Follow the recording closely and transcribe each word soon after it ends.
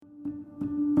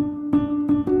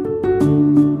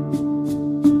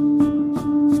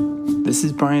This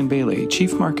is Brian Bailey,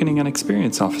 Chief Marketing and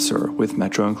Experience Officer with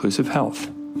Metro Inclusive Health.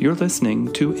 You're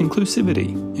listening to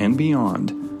Inclusivity and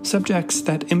Beyond, subjects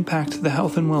that impact the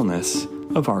health and wellness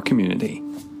of our community.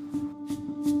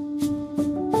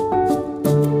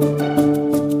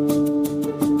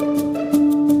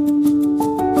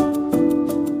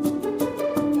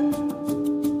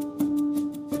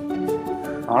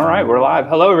 All right, we're live.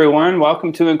 Hello, everyone.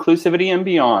 Welcome to Inclusivity and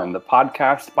Beyond, the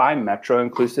podcast by Metro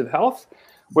Inclusive Health.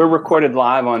 We're recorded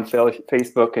live on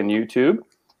Facebook and YouTube.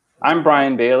 I'm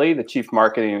Brian Bailey, the Chief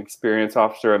Marketing and Experience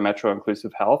Officer at Metro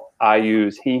Inclusive Health. I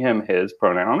use he, him, his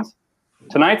pronouns.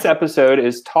 Tonight's episode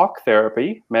is Talk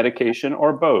Therapy, Medication,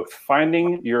 or Both,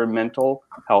 Finding Your Mental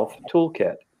Health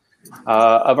Toolkit.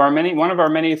 One of our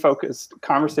many focused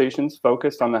conversations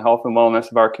focused on the health and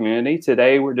wellness of our community.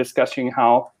 Today, we're discussing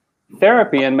how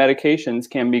therapy and medications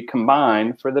can be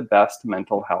combined for the best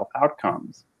mental health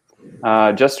outcomes.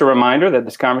 Just a reminder that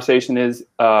this conversation is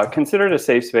considered a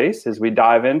safe space. As we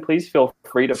dive in, please feel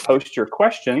free to post your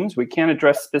questions. We can't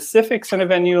address specifics in a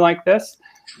venue like this,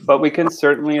 but we can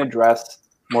certainly address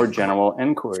more general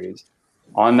inquiries.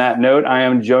 On that note, I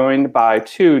am joined by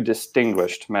two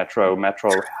distinguished mental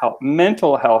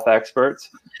health experts,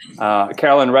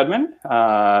 Carolyn Redmond,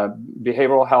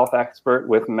 behavioral health expert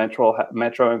with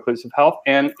Metro Inclusive Health,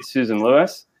 and Susan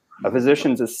Lewis, a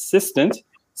physician's assistant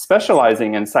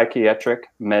specializing in psychiatric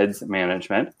meds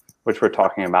management, which we're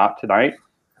talking about tonight.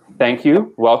 Thank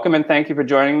you. Welcome, and thank you for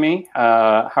joining me.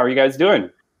 How are you guys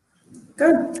doing?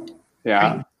 Good.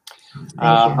 Yeah.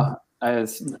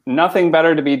 It's nothing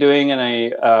better to be doing in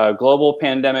a global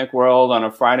pandemic world on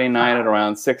a Friday night at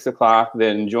around 6 o'clock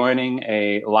than joining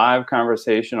a live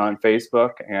conversation on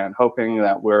Facebook and hoping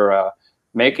that we're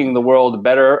making the world a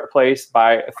better place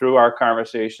through our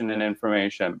conversation and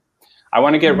information. I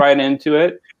want to get right into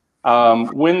it.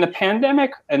 When the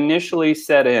pandemic initially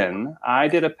set in, I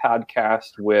did a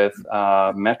podcast with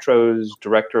Metro's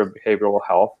Director of Behavioral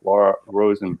Health, Laura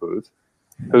Rosenbluth,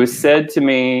 who said to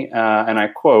me, and I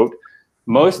quote,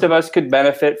 "Most of us could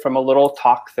benefit from a little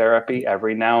talk therapy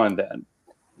every now and then."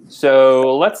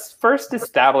 So let's first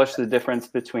establish the difference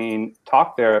between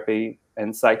talk therapy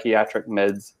and psychiatric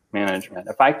meds management.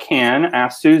 If I can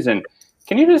ask Susan,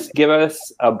 can you just give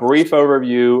us a brief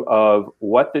overview of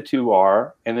what the two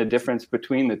are and the difference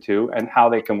between the two and how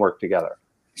they can work together?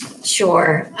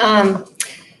 Sure.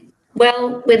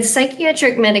 Well, with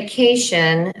psychiatric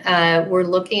medication, we're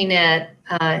looking at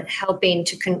helping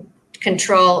to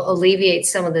alleviate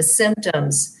some of the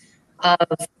symptoms of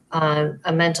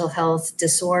a mental health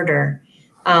disorder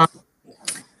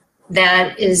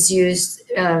that is used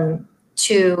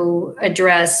to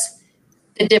address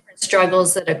the different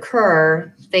struggles that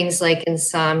occur, things like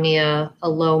insomnia, a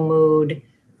low mood,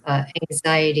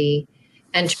 anxiety,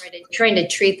 and trying to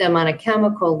treat them on a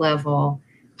chemical level.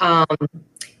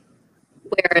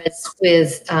 Whereas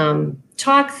with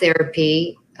talk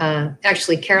therapy,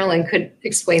 actually, Carolyn could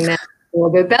explain that a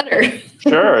little bit better.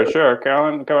 Sure.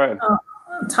 Carolyn, go ahead.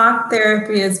 Talk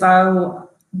therapy is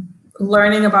about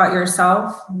learning about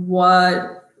yourself,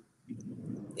 what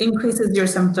increases your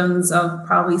symptoms of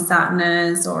probably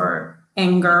sadness or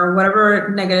anger, whatever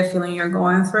negative feeling you're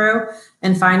going through,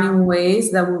 and finding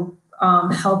ways that will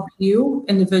help you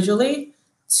individually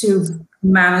to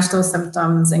manage those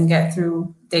symptoms and get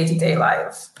through day-to-day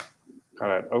life.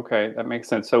 Got it. Okay, that makes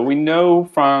sense. So we know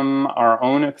from our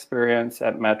own experience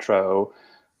at Metro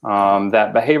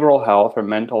that behavioral health or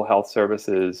mental health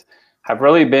services have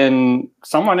really been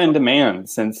somewhat in demand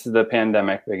since the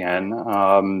pandemic began.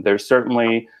 There's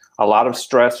certainly a lot of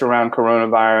stress around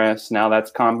coronavirus. Now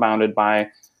that's compounded by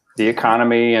the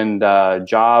economy and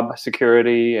job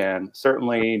security, and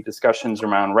certainly discussions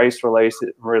around race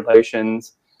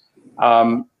relations.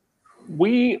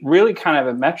 We really kind of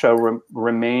at Metro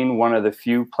remain one of the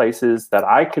few places that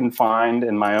I can find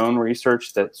in my own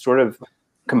research that sort of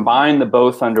combine the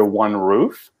both under one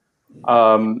roof.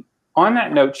 On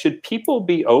that note, should people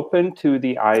be open to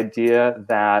the idea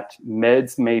that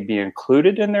meds may be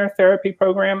included in their therapy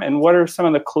program? And what are some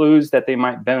of the clues that they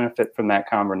might benefit from that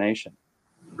combination?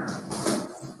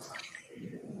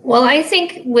 Well, I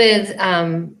think with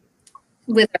our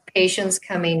patients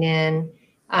coming in,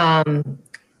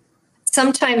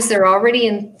 sometimes they're already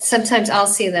in, sometimes I'll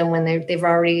see them when they've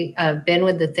already been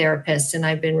with the therapist and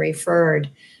I've been referred.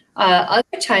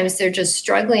 Other times they're just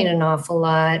struggling an awful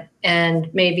lot,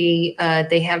 and maybe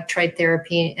they have tried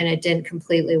therapy and it didn't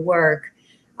completely work.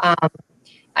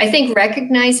 I think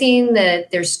recognizing that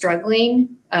they're struggling,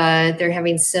 they're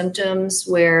having symptoms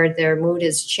where their mood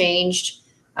has changed,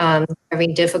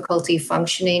 having difficulty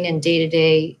functioning in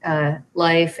day-to-day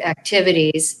life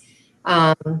activities,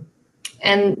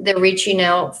 and they're reaching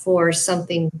out for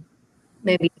something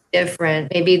maybe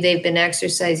different. Maybe they've been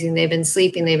exercising, they've been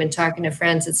sleeping, they've been talking to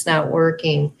friends, it's not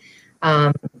working.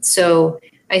 So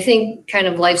I think kind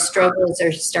of life struggles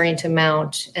are starting to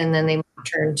mount, and then they might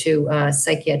turn to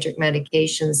psychiatric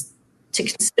medications, to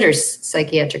consider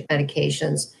psychiatric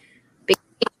medications. The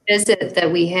visit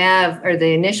that we have, or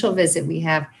the initial visit we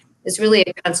have, is really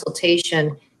a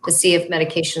consultation to see if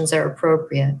medications are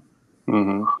appropriate.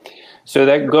 Mm-hmm. So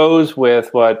that goes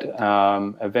with what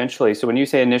eventually, so when you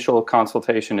say initial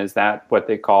consultation, is that what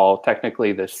they call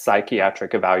technically the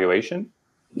psychiatric evaluation?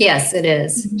 Yes, it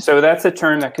is. So that's a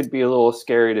term that could be a little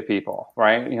scary to people,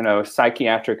 right? You know,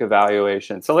 psychiatric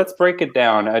evaluation. So let's break it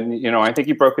down. And, you know, I think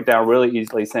you broke it down really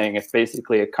easily, saying it's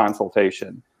basically a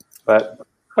consultation. But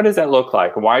what does that look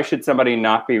like? Why should somebody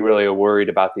not be really worried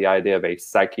about the idea of a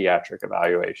psychiatric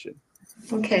evaluation?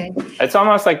 Okay. It's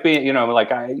almost like being, you know, like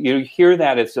you hear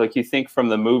that, it's like you think from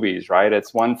the movies, right?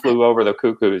 It's One Flew Over the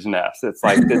Cuckoo's Nest. It's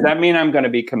like, does that mean I'm going to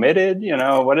be committed? You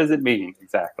know, what does it mean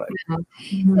exactly?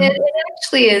 It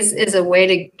actually is a way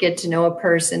to get to know a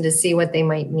person, to see what they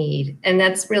might need. And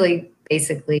that's really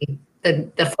basically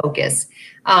the focus.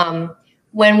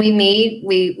 When we meet,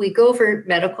 we go over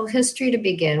medical history to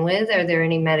begin with. Are there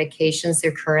any medications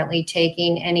they're currently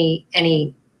taking?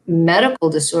 Any medical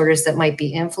disorders that might be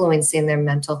influencing their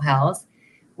mental health?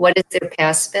 What has their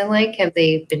past been like? Have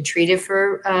they been treated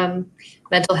for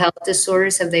mental health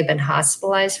disorders? Have they been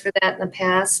hospitalized for that in the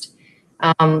past?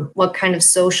 What kind of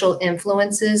social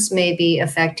influences may be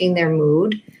affecting their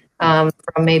mood from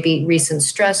maybe recent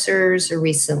stressors or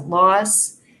recent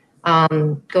loss?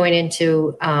 Going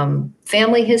into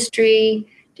family history.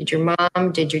 Did your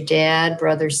mom, did your dad,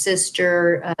 brother,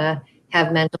 sister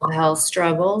have mental health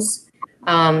struggles?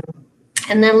 And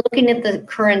then looking at the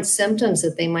current symptoms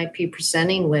that they might be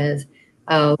presenting with.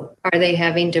 Are they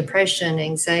having depression,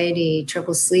 anxiety,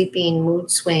 trouble sleeping,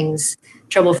 mood swings,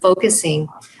 trouble focusing?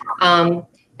 And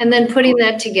then putting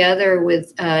that together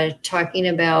with talking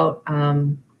about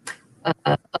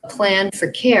a plan for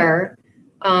care,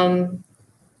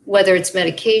 whether it's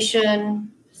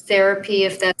medication, therapy,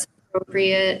 if that's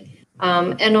appropriate,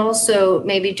 and also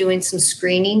maybe doing some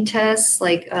screening tests,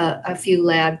 like a few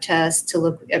lab tests to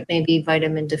look at maybe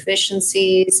vitamin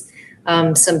deficiencies,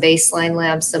 some baseline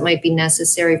labs that might be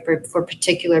necessary for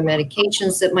particular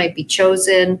medications that might be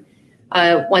chosen.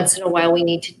 Once in a while, we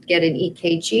need to get an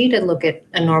EKG to look at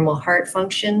a normal heart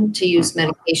function to use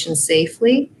medication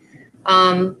safely.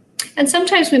 And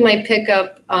sometimes we might pick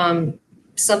up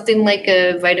something like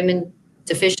a vitamin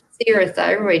deficiency or a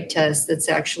thyroid test that's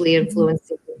actually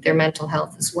influencing their mental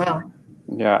health as well.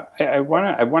 Yeah, I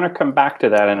want to come back to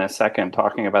that in a second,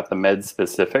 talking about the meds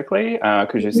specifically,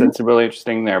 because you said some really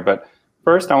interesting there. But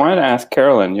first, I wanted to ask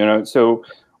Carolyn, you know, so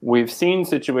we've seen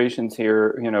situations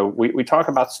here, you know, we talk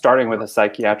about starting with a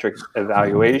psychiatric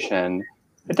evaluation.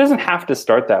 It doesn't have to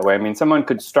start that way. I mean, someone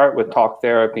could start with talk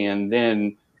therapy, and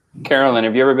then, Carolyn,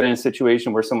 have you ever been in a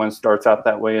situation where someone starts out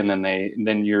that way and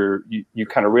then you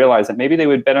kind of realize that maybe they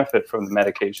would benefit from the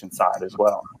medication side as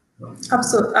well?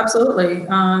 Absolutely.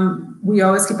 We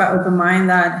always keep an open mind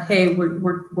that, hey,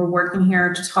 we're working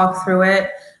here to talk through it.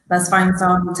 Let's find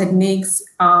some techniques.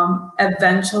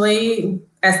 Eventually,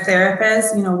 as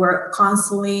therapists, you know, we're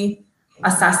constantly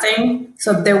assessing.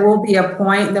 So there will be a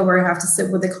point that we have to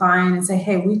sit with the client and say,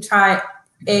 hey, we tried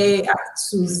A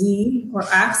to Z or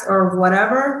X or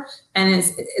whatever, and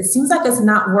it seems like it's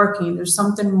not working. There's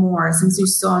something more. Since you're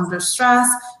still under stress,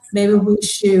 maybe we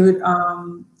should,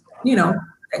 you know,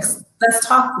 let's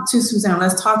talk to Suzanne.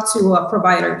 Let's talk to a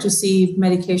provider to see if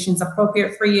medication is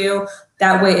appropriate for you.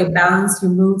 That way it balances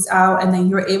your moods out, and then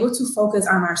you're able to focus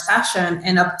on our session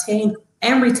and obtain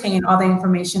and retain all the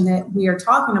information that we are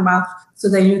talking about so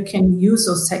that you can use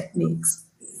those techniques.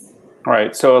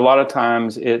 Right. So a lot of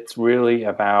times it's really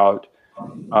about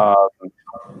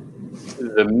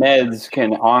the meds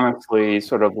can honestly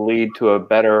sort of lead to a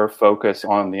better focus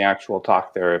on the actual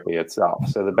talk therapy itself.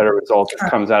 So the better results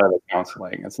comes out of the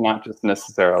counseling. It's not just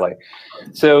necessarily.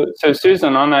 So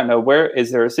Susan, on that note,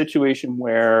 is there a situation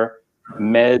where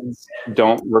meds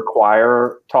don't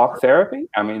require talk therapy?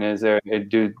 I mean,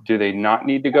 do they not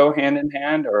need to go hand in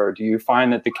hand, or do you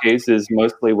find that the case is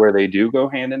mostly where they do go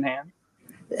hand in hand?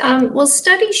 Well,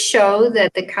 studies show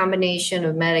that the combination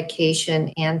of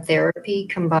medication and therapy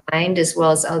combined, as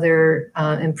well as other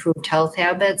improved health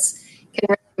habits, can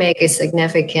really make a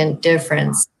significant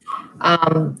difference.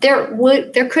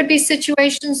 There could be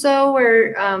situations, though,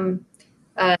 where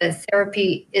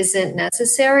therapy isn't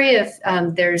necessary if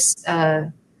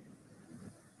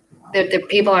the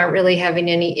people aren't really having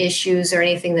any issues or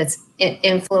anything that's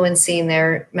influencing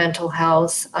their mental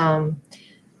health.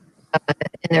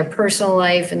 in their personal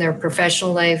life and their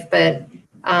professional life. But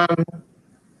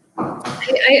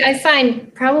I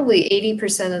find probably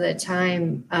 80% of the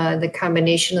time, the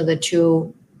combination of the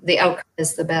two, the outcome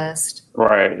is the best.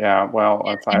 Right. Yeah. Well,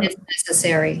 and it's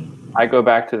necessary. I go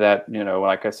back to that,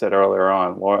 like I said earlier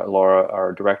on, Laura,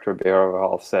 our director of behavioral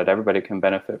health, said everybody can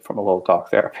benefit from a little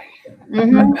talk therapy.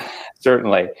 Mm-hmm.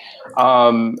 Certainly.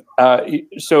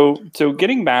 So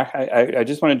getting back, I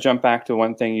just want to jump back to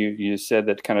one thing you said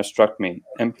that kind of struck me.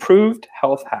 Improved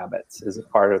health habits is a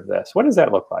part of this. What does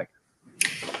that look like?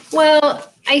 Well,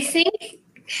 I think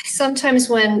sometimes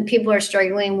when people are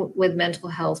struggling with mental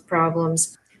health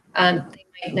problems, they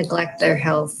might neglect their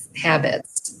health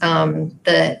habits,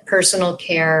 the personal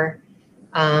care,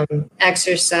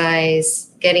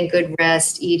 exercise, getting good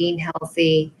rest, eating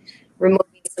healthy,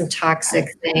 removing some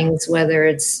toxic things, whether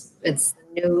it's the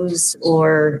news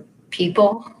or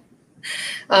people,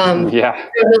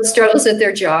 struggles at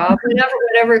their job,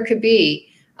 whatever it could be.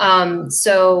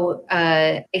 So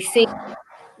I think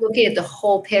looking at the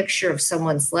whole picture of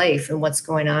someone's life and what's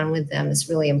going on with them is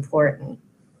really important.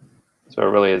 So it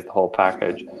really is the whole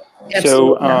package.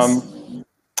 Absolutely.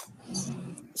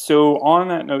 So on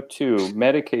that note too,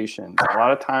 medications. A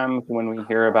lot of times when we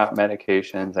hear about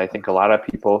medications, I think a lot of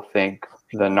people think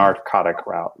the narcotic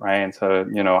route, right? And so,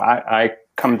 I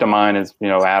come to mind as,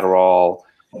 Adderall,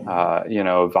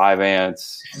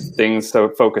 Vyvanse, things so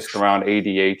focused around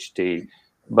ADHD.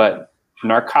 But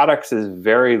narcotics is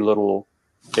very little,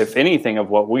 if anything, of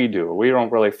what we do. We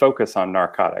don't really focus on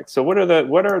narcotics. So what are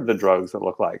the drugs that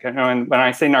look like? And when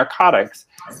I say narcotics,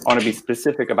 I want to be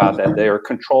specific about that. They are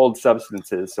controlled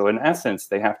substances. So in essence,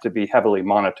 they have to be heavily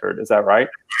monitored. Is that right?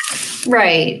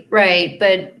 Right.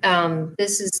 But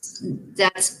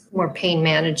that's more pain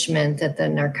management that the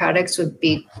narcotics would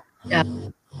be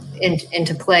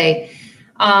into play.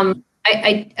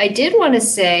 I did want to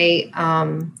say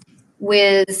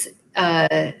with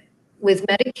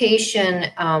medication,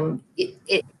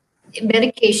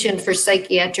 medication for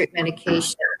psychiatric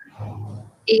medication,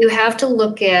 you have to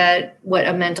look at what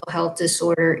a mental health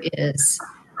disorder is.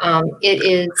 It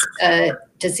is a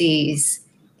disease.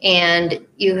 And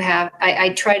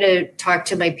I try to talk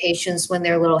to my patients when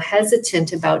they're a little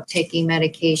hesitant about taking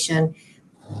medication.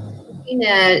 Looking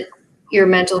at your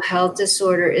mental health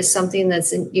disorder is something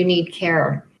you need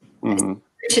care. Mm-hmm.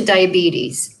 To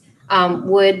diabetes,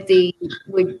 without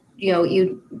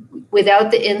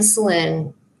the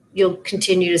insulin, you'll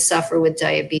continue to suffer with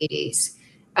diabetes.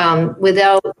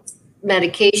 Without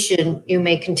medication, you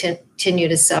may continue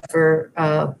to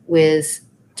suffer with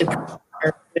depression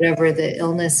or whatever the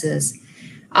illness is.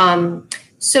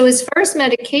 So as far as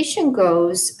medication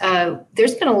goes,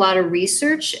 there's been a lot of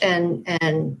research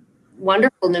and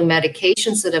wonderful new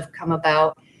medications that have come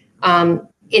about.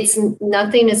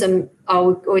 Nothing is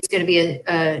always going to be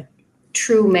a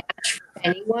true match for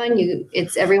anyone.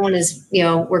 Everyone is,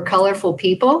 we're colorful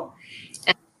people.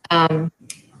 And,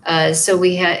 so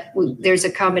there's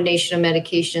a combination of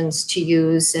medications to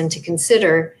use and to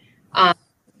consider. So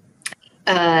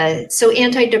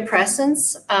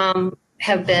antidepressants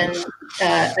have been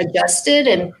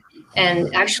adjusted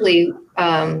and actually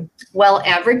well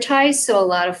advertised. So a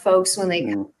lot of folks, when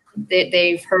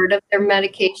they've heard of their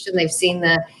medication, they've seen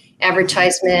the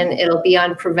advertisement. It'll be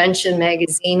on Prevention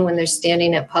magazine when they're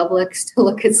standing at Publix to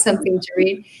look at something to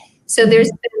read. So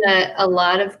there's been a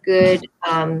lot of good,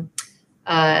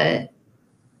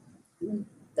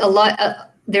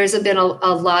 there's been a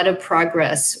lot of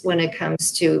progress when it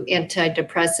comes to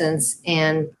antidepressants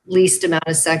and least amount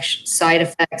of side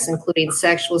effects, including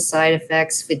sexual side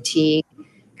effects, fatigue,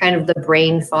 kind of the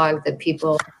brain fog that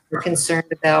people are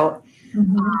concerned about.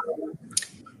 Mm-hmm.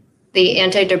 The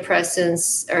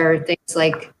antidepressants are things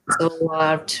like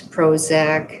Zoloft,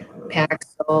 Prozac,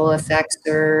 Paxil,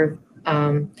 Effexor,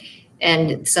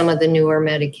 and some of the newer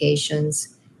medications.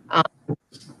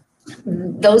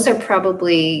 Those are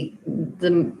probably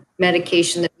the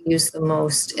medication that we use the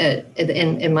most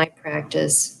in my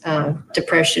practice.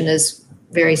 Depression is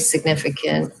very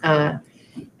significant, and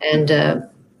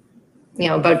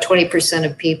about 20%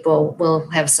 of people will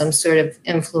have some sort of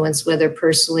influence, whether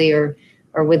personally or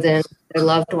within their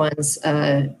loved ones,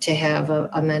 to have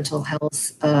a mental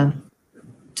health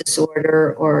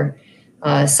disorder or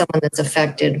someone that's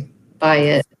affected by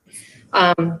it.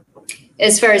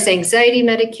 As far as anxiety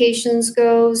medications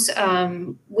goes,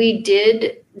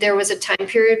 there was a time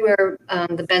period where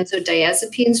the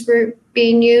benzodiazepines were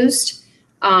being used,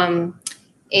 and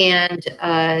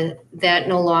that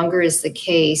no longer is the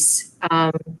case.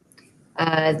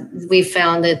 We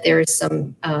found that there's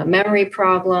some memory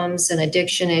problems and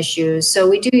addiction issues. So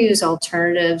we do use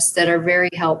alternatives that are very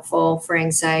helpful for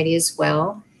anxiety as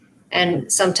well.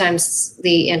 And sometimes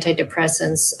the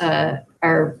antidepressants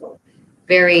are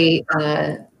very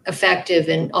effective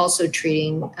in also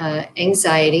treating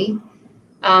anxiety.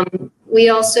 We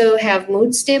also have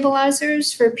mood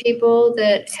stabilizers for people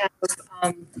that have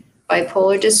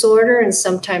bipolar disorder and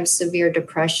sometimes severe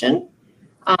depression.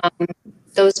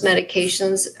 Those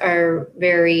medications are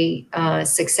very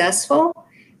successful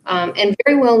and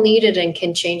very well needed and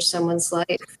can change someone's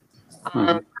life.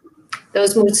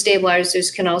 Those mood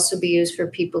stabilizers can also be used for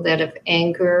people that have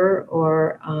anger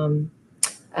or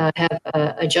have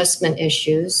adjustment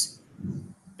issues.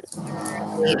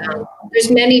 There's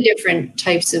many different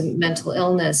types of mental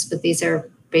illness, but these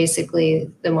are basically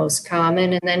the most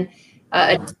common. And then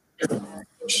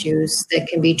issues that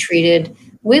can be treated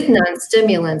with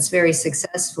non-stimulants very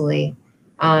successfully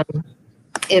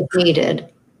if needed.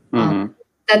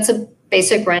 That's a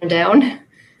basic rundown.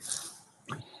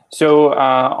 So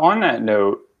on that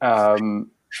note,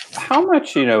 how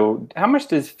much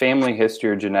does family history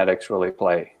or genetics really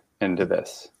play into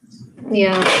this?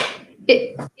 Yeah,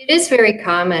 it is very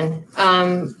common.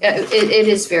 It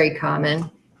is very common.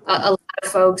 A lot of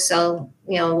folks,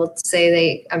 will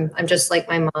say I'm just like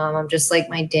my mom. I'm just like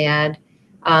my dad.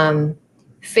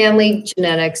 Family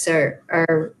genetics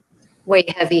are way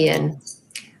heavy in.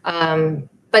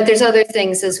 But there's other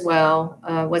things as well.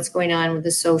 What's going on with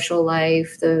the social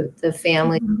life, the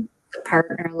family, the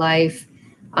partner life,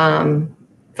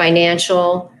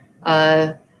 financial,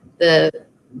 the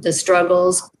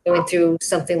struggles going through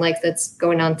something like that's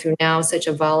going on through now, such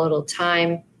a volatile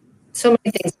time. So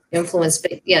many things influence,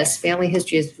 but yes, family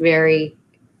history is very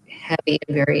heavy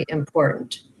and very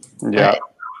important. Yeah.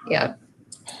 Yeah.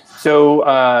 So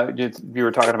you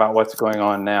were talking about what's going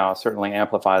on now certainly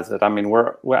amplifies it. I mean,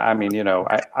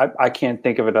 I can't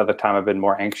think of another time I've been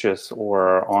more anxious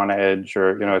or on edge,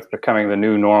 or, it's becoming the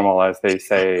new normal, as they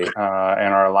say, in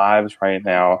our lives right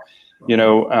now.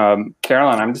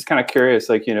 Carolyn, I'm just kind of curious,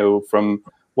 from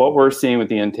what we're seeing with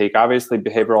the intake, obviously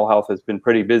behavioral health has been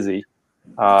pretty busy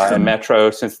in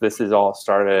Metro since this has all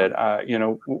started.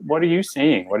 What are you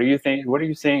seeing? What are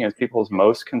you seeing as people's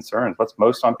most concerns? What's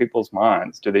most on people's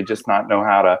minds? Do they just not know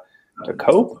how to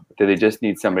cope? Do they just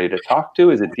need somebody to talk to?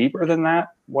 Is it deeper than that?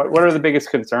 What are the biggest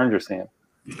concerns you're seeing?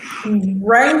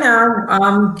 Right now,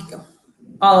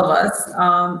 all of us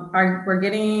we're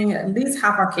getting at least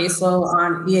half our caseload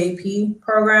on EAP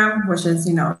program, which is,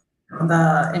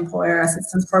 the employer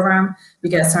assistance program. We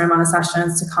get a certain amount of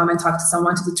sessions to come and talk to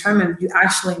someone to determine if you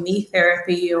actually need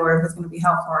therapy or if it's going to be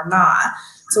helpful or not.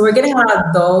 So we're getting a lot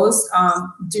of those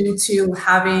due to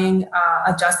having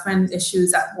adjustment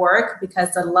issues at work,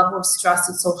 because the level of stress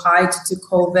is so high due to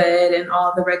COVID and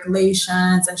all the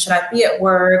regulations. And should I be at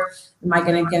work? Am I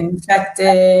going to get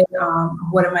infected?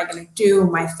 What am I going to do?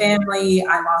 My family,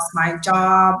 I lost my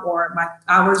job or my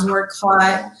hours were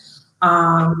cut.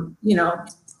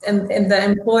 And the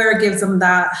employer gives them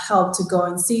that help to go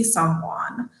and see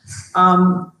someone.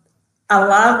 A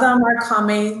lot of them are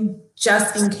coming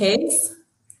just in case.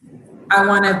 I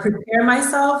want to prepare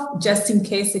myself just in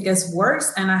case it gets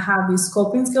worse. And I have these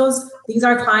coping skills. These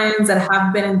are clients that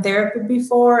have been in therapy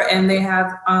before, and they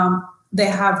have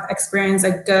experienced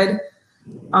a good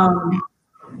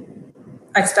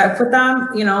expect with them.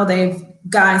 They've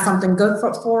gotten something good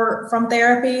from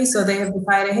therapy. So they have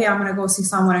decided, hey, I'm going to go see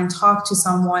someone and talk to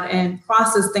someone and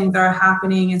process things that are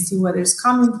happening and see where it's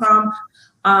coming from.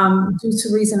 Due to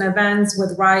recent events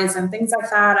with RISE and things like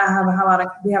that,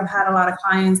 we have had a lot of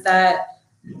clients that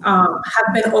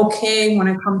have been okay when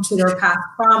it comes to their past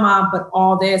trauma, but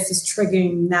all this is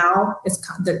triggering now.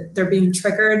 They're being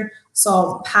triggered.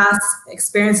 So past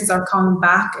experiences are coming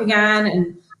back again,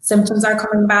 and symptoms are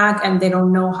coming back, and they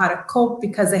don't know how to cope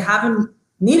because they haven't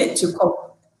needed to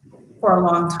cope for a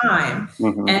long time.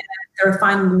 And they're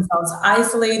finding themselves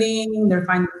isolating. They're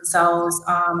finding themselves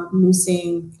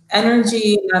losing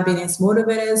energy, not being as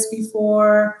motivated as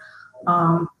before,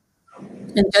 and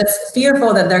just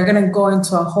fearful that they're going to go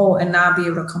into a hole and not be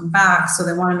able to come back. So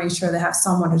they want to make sure they have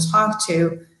someone to talk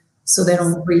to so they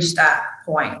don't reach that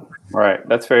point. Right.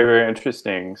 That's very, very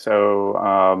interesting.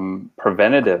 So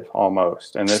preventative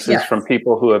almost. And this is from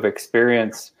people who have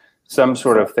experienced some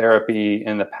sort of therapy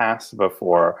in the past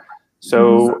before.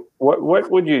 So what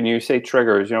would you say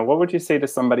triggers, what would you say to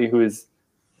somebody who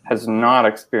has not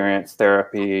experienced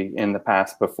therapy in the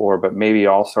past before, but maybe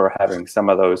also are having some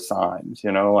of those signs,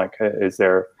 is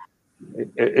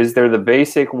there the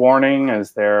basic warning?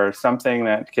 Is there something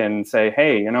that can say,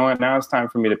 hey, you know what, now it's time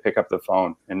for me to pick up the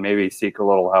phone and maybe seek a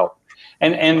little help?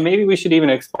 And maybe we should even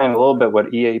explain a little bit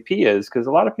what EAP is, because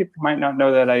a lot of people might not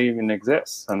know that it even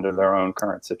exists under their own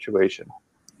current situation.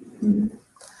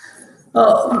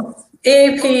 Well,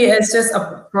 EAP is just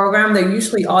a program that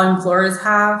usually all employers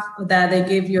have, that they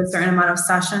give you a certain amount of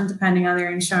sessions depending on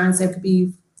their insurance. It could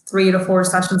be 3 to 4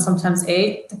 sessions, sometimes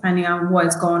 8, depending on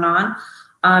what's going on.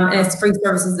 And it's free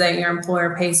services that your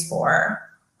employer pays for.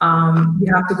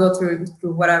 You have to go through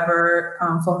whatever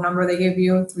phone number they give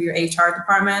you through your HR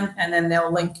department, and then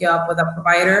they'll link you up with a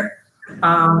provider.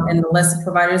 And the list of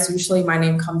providers, usually my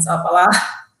name comes up a lot.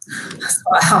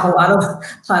 So I have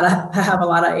a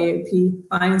lot of AAP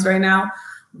clients right now.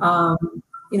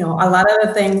 You know, a lot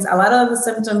of the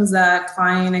symptoms that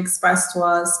client expressed to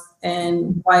us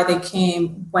and why they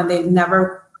came when they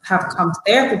never have come to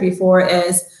therapy before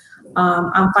is,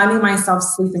 I'm finding myself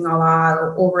sleeping a lot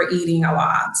or overeating a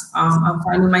lot. I'm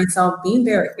finding myself being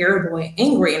very irritable and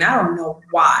angry, and I don't know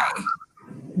why.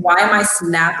 Why am I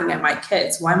snapping at my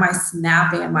kids? Why am I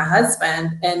snapping at my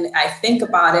husband? And I think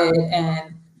about it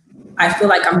and I feel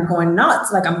like I'm going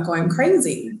nuts, like I'm going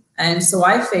crazy. And so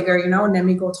I figure, you know, let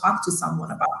me go talk to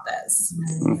someone about this.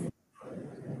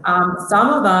 Some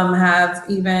of them have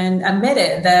even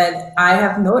admitted that I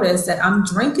have noticed that I'm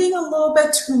drinking a little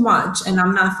bit too much and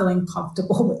I'm not feeling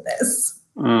comfortable with this.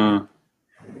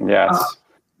 Yes.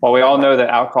 Well, we all know that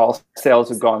alcohol sales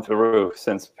have gone through the roof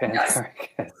since the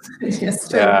pandemic. Yes,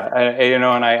 true. Yeah, you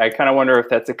know, and I kind of wonder if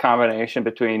that's a combination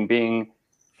between being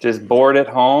just bored at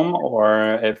home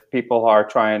or if people are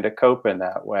trying to cope in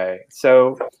that way.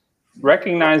 So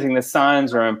recognizing the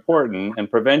signs are important, and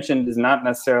prevention is not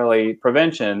necessarily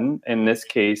prevention, in this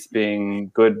case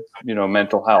being good, you know,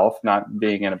 mental health, not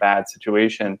being in a bad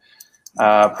situation.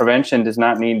 Prevention does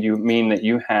not mean that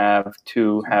you have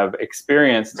to have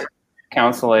experienced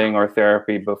counseling or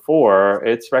therapy before.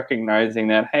 It's recognizing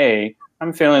that, hey,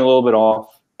 I'm feeling a little bit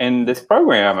off in this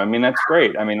program. I mean, that's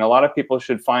great. I mean, a lot of people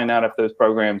should find out if those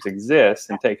programs exist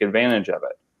and take advantage of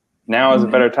it. Now is a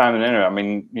better time than ever. I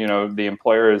mean, you know, the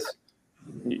employers,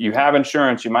 you have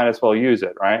insurance, you might as well use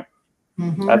it, right?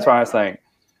 That's what I was saying.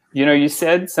 You know, you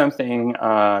said something,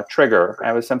 trigger.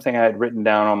 That was something I had written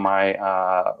down on my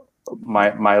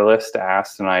my list to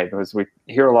ask tonight. Was we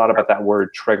hear a lot about that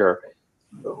word trigger.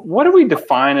 What do we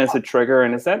define as a trigger,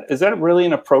 and is that really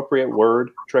an appropriate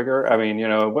word, trigger? I mean, you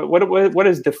know, what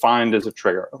is defined as a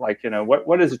trigger? Like, you know,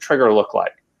 what does a trigger look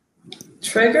like?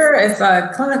 Trigger is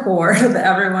a clinical word that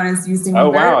everyone is using.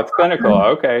 Oh, wow, it's clinical.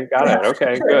 Okay, got it.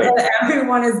 Okay, good.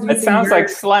 Everyone is using it. Sounds like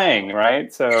slang,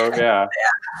 right? So, yeah.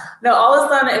 No, all of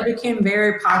a sudden it became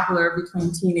very popular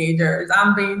between teenagers.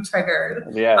 I'm being triggered.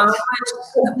 Yes.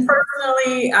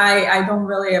 Personally, I don't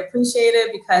really appreciate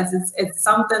it because it's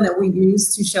something that we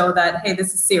use to show that, hey,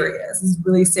 this is serious. This is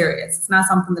really serious. It's not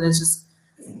something that is just,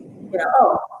 you know,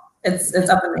 oh, it's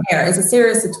up in the air. It's a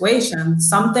serious situation.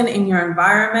 Something in your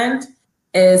environment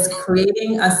is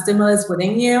creating a stimulus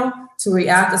within you to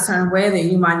react a certain way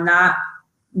that you might not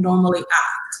normally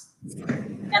act.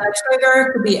 And a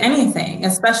trigger could be anything,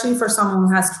 especially for someone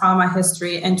who has trauma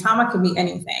history, and trauma could be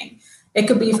anything. It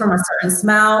could be from a certain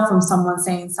smell, from someone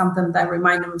saying something that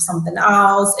reminds them of something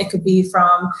else. It could be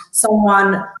from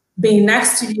someone being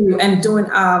next to you and doing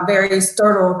a very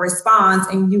startled response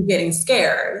and you getting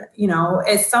scared. You know,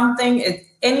 it's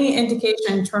any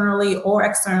indication internally or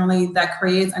externally that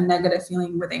creates a negative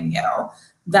feeling within you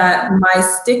that might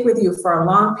stick with you for a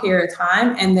long period of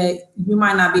time and that you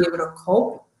might not be able to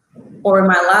cope, or it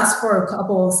might last for a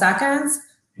couple of seconds,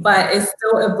 but it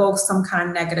still evokes some kind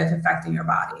of negative effect in your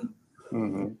body.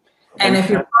 And if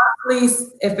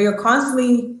you're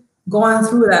constantly going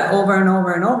through that over and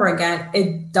over and over again,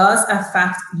 it does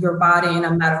affect your body in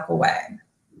a medical way.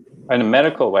 In a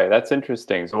medical way, that's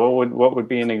interesting. So what would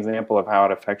be an example of how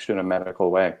it affects you in a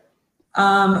medical way?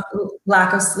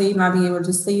 Lack of sleep, not being able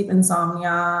to sleep, insomnia,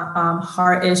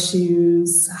 heart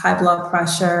issues, high blood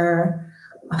pressure,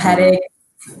 headache,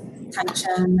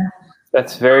 tension.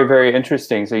 That's very, very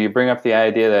interesting. So you bring up the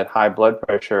idea that high blood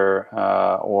pressure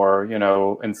or, you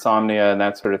know, insomnia and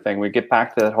that sort of thing. We get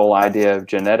back to that whole idea of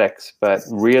genetics, but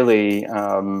really,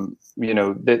 you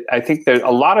know, I think that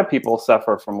a lot of people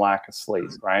suffer from lack of sleep,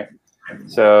 right?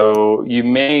 So you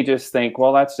may just think,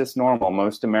 well, that's just normal.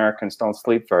 Most Americans don't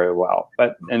sleep very well.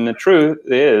 And the truth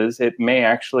is, it may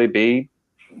actually be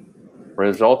a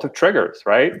result of triggers,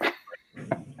 right?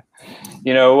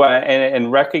 You know,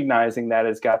 and recognizing that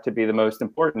has got to be the most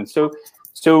important. So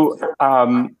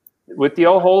with the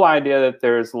whole idea that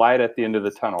there's light at the end of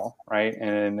the tunnel, right?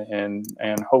 And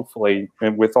hopefully,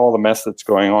 with all the mess that's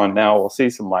going on now, we'll see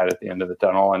some light at the end of the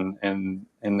tunnel. And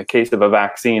in the case of a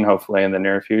vaccine, hopefully in the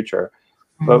near future.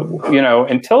 But,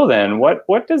 until then,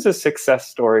 what does a success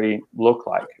story look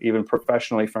like, even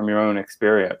professionally from your own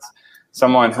experience?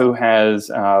 Someone who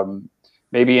has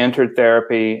maybe entered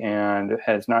therapy and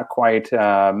has not quite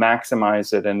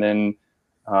maximized it, and then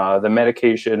the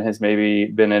medication has maybe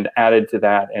been added to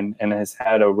that and has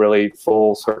had a really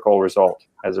full circle result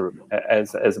as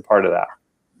a part of that.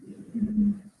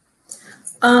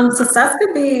 Success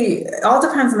could be, it all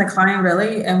depends on the client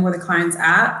really and where the client's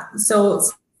at. So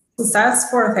success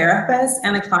for a therapist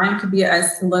and a client could be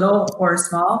as little or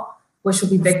small, which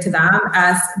would be big to them,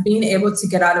 as being able to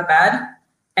get out of bed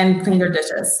and clean their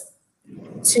dishes,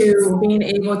 to being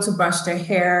able to brush their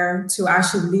hair, to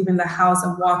actually leaving the house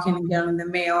and walking and getting the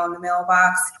mail in the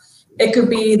mailbox. It could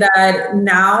be that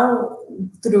now,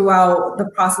 throughout the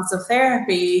process of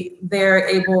therapy, they're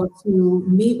able to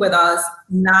meet with us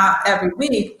not every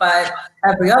week, but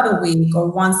every other week, or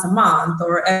once a month,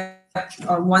 or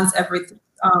once every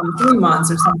 3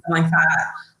 months, or something like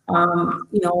that.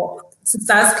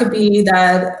 Success could be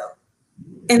that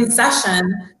in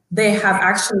session, they have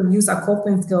actually used our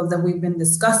coping skills that we've been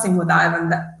discussing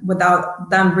without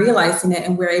them realizing it,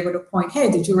 and we're able to point, hey,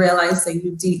 did you realize that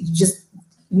you just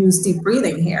use deep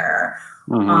breathing here?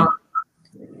 Mm-hmm.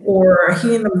 Or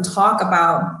hearing them talk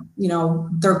about,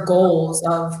 their goals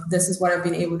of, this is what I've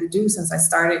been able to do since I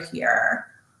started here.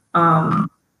 And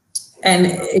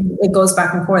it goes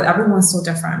back and forth. Everyone's so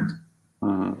different.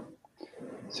 Mm-hmm.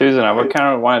 Susan, I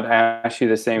kind of wanted to ask you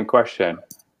the same question.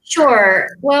 Sure.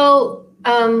 Well,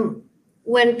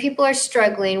 when people are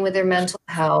struggling with their mental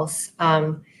health,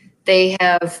 they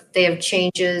have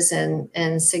changes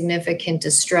and significant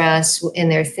distress in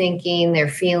their thinking, their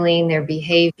feeling, their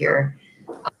behavior.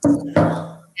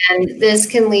 And this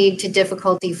can lead to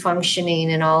difficulty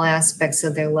functioning in all aspects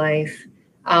of their life.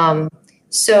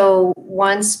 So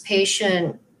once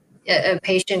a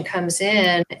patient comes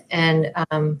in and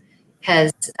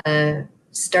has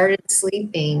started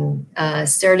sleeping,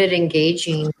 started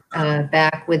engaging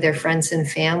back with their friends and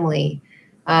family,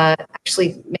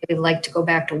 actually maybe like to go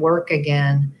back to work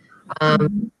again.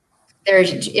 They're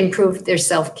improved their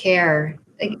self-care.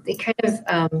 They kind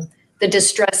of, the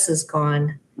distress is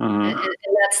gone. And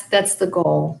that's the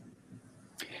goal.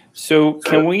 So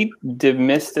can we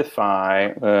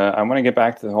demystify, I want to get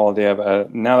back to the whole idea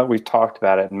of, now that we've talked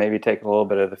about it and maybe take a little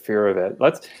bit of the fear of it,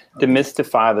 let's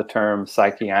demystify the term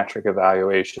psychiatric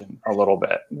evaluation a little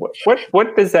bit.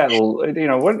 What does that,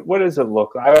 what does it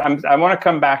look like? I want to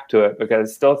come back to it because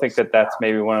I still think that's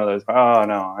maybe one of those, oh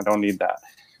no, I don't need that.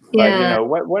 Yeah.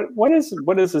 But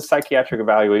what does a psychiatric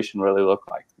evaluation really look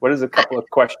like? What is a couple of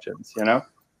questions,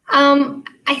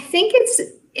 I think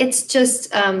it's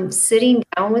just sitting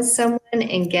down with someone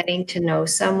and getting to know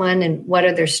someone and what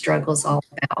are their struggles all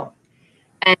about.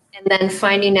 And then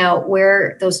finding out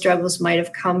where those struggles might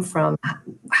have come from,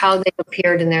 how they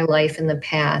appeared in their life in the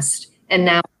past, and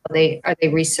now are they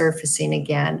resurfacing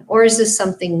again? Or is this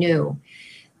something new?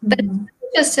 But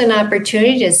just an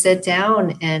opportunity to sit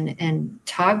down and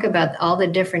talk about all the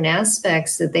different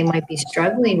aspects that they might be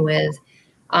struggling with.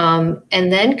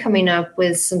 And then coming up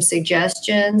with some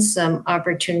suggestions, some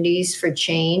opportunities for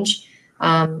change,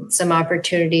 some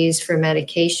opportunities for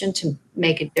medication to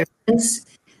make a difference.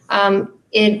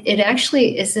 It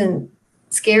actually isn't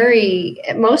scary.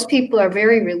 Most people are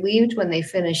very relieved when they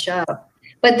finish up,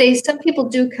 but some people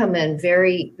do come in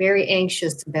very, very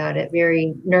anxious about it,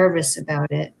 very nervous about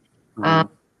it.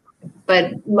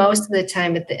 But most of the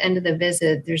time at the end of the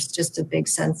visit, there's just a big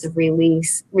sense of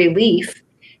relief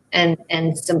and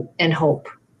hope.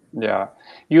 Yeah.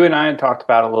 You and I had talked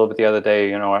about a little bit the other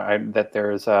day, that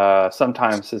there's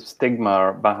sometimes a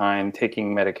stigma behind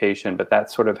taking medication, but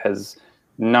that sort of has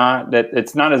not, that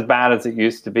it's not as bad as it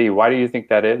used to be. Why do you think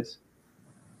that is?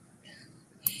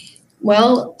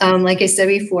 Well, like I said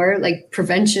before, like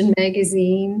Prevention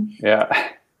Magazine. Yeah.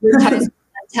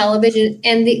 Television.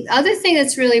 And the other thing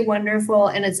that's really wonderful,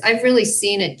 and I've really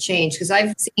seen it change, because I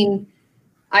was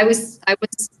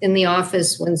in the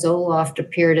office when Zoloft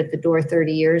appeared at the door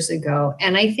 30 years ago.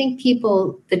 And I think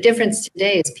the difference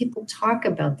today is people talk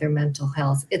about their mental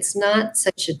health. It's not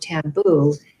such a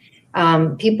taboo.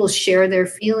 People share their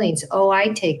feelings. Oh,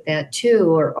 I take that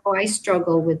too. Or, oh, I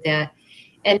struggle with that.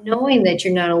 And knowing that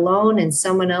you're not alone and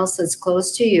someone else that's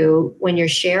close to you when you're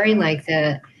sharing like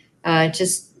that,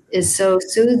 just is so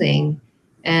soothing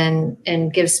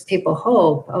and gives people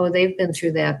hope. Oh, they've been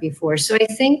through that before. So I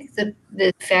think that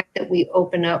the fact that we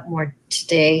open up more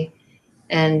today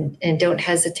and don't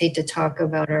hesitate to talk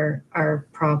about our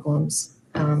problems,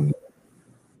 I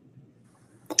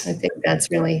think that's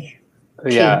really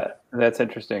key. Yeah. That's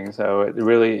interesting. So it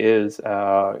really is,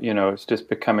 it's just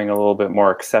becoming a little bit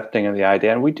more accepting of the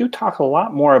idea. And we do talk a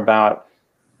lot more about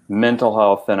mental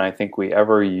health than I think we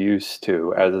ever used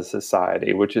to as a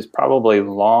society, which is probably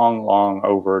long, long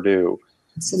overdue.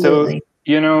 Absolutely.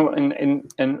 So,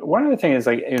 and one of the things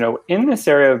is in this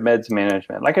area of meds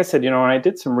management, like I said, when I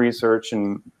did some research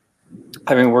and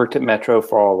having worked at Metro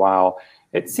for a while,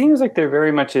 it seems like there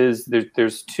very much is,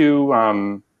 there's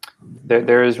two,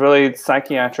 there is really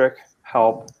psychiatric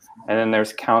help, and then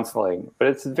there's counseling, but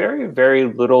it's very, very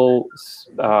little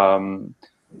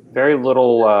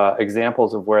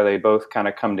examples of where they both kind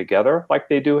of come together like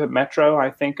they do at Metro,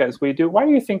 I think, as we do. Why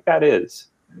do you think that is?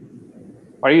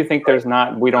 Why do you think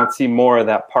we don't see more of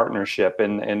that partnership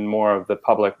in more of the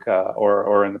public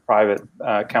or in the private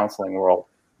counseling world?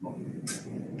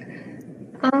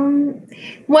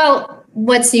 Well,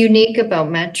 what's unique about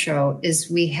Metro is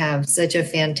we have such a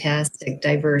fantastic,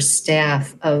 diverse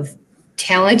staff of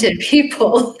talented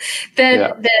people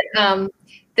that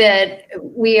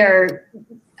we are.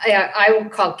 I will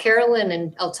call Carolyn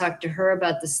and I'll talk to her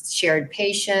about the shared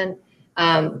patient.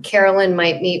 Carolyn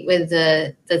might meet with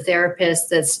the therapist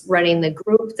that's running the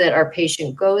group that our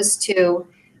patient goes to.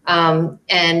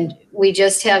 And we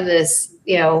just have this,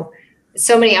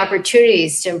 so many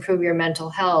opportunities to improve your mental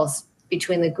health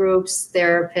between the groups,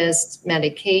 therapists,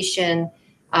 medication,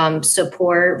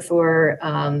 support for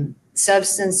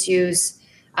substance use.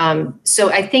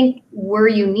 So I think we're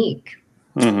unique.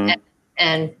 Mm-hmm.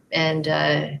 And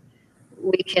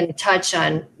we can touch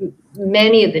on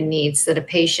many of the needs that a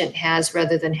patient has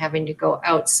rather than having to go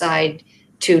outside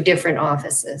to different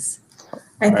offices.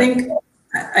 I think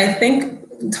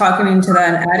talking into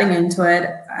that and adding into it,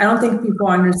 I don't think people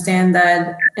understand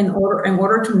that in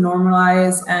order to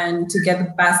normalize and to get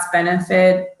the best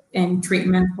benefit in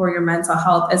treatment for your mental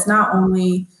health, it's not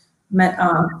only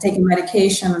taking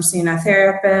medication or seeing a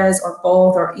therapist or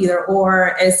both or either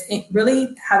or. It's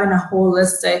really having a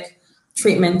holistic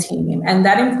treatment team, and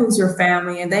that includes your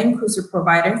family, and that includes your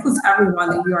provider, includes everyone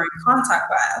that you are in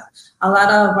contact with. A lot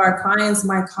of our clients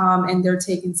might come and they're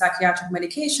taking psychiatric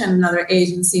medication in another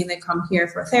agency, and they come here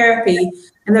for therapy,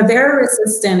 and they're very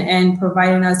resistant in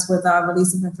providing us with a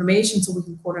release of information so we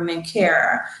can coordinate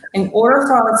care. In order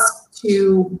for us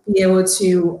to be able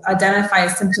to identify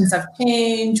symptoms of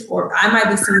change, or I might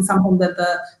be seeing something that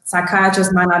the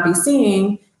psychiatrist might not be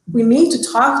seeing, we need to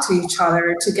talk to each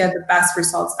other to get the best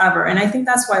results ever. And I think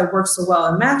that's why it works so well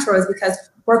in Metro, is because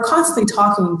we're constantly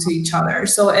talking to each other.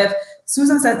 So if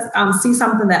Susan says, see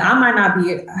something that I might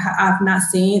have not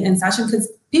seen in session, because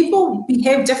people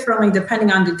behave differently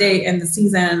depending on the day and the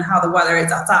season and how the weather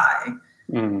is outside.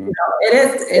 Mm-hmm.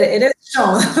 It is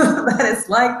shown that it's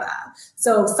like that.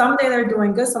 So someday they're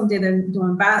doing good, someday they're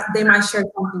doing bad. They might share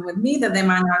something with me that they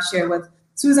might not share with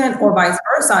Susan, or vice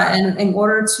versa. And in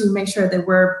order to make sure that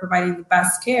we're providing the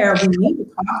best care, we need to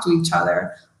talk to each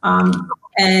other.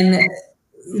 And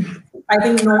I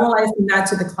think normalizing that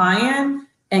to the client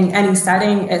in any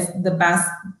setting is the best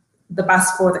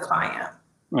for the client.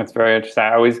 That's very interesting.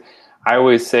 I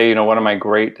always say, one of my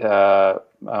great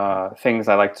things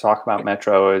I like to talk about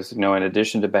Metro is, in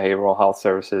addition to behavioral health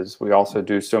services, we also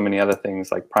do so many other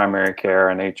things like primary care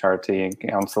and HRT and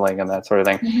counseling and that sort of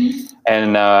thing. Mm-hmm.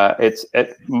 And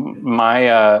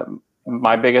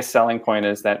my biggest selling point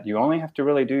is that you only have to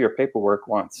really do your paperwork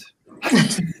once.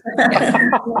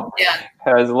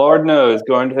 As Lord knows,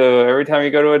 every time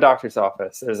you go to a doctor's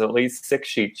office, there's at least 6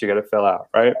 sheets you got to fill out,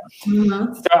 right?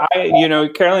 Mm-hmm. So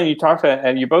Carolyn, you talked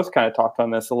and you both kind of talked on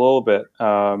this a little bit.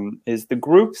 Is the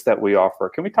groups that we offer?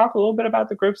 Can we talk a little bit about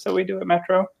the groups that we do at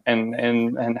Metro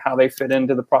and how they fit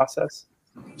into the process?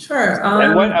 Sure.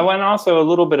 And I want also a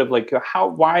little bit of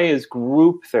why is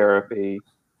group therapy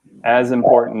as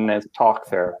important as talk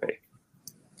therapy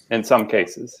in some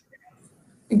cases?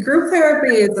 Group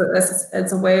therapy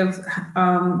is a way of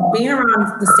being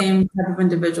around the same type of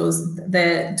individuals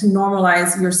to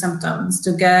normalize your symptoms,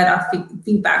 to get a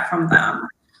feedback from them.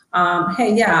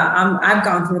 Hey, yeah, I've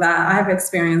gone through that. I've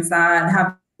experienced that.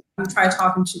 Have you tried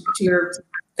talking to your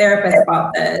therapist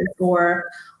about this? Or,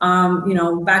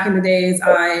 back in the days,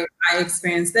 I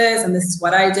experienced this, and this is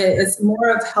what I did. It's more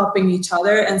of helping each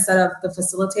other instead of the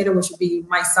facilitator, which would be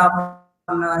myself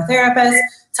and another therapist,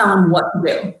 telling them what to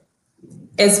do.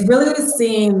 It's really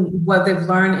seeing what they've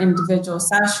learned in individual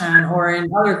session or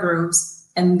in other groups,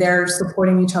 and they're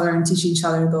supporting each other and teaching each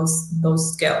other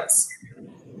those skills.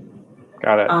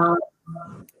 Got it.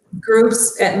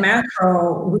 Groups at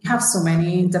Metro, we have so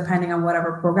many, depending on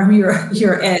whatever program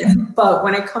you're in. But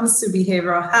when it comes to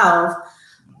behavioral health,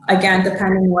 again,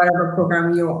 depending on whatever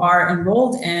program you are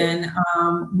enrolled in,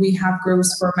 we have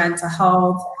groups for mental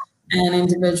health and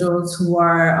individuals who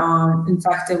are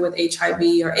infected with HIV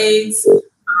or AIDS.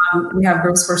 We have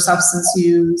groups for substance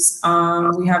use.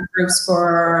 We have groups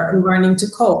for learning to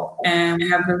cope, and we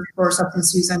have groups for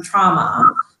substance use and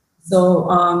trauma.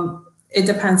 So it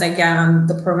depends again on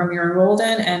the program you're enrolled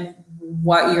in and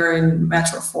what you're in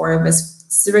Metro for. If it's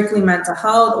strictly mental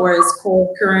health, or it's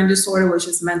co-occurring disorder, which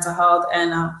is mental health,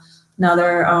 and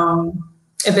another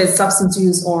if it's substance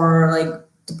use or like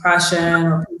depression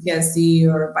or PTSD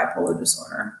or bipolar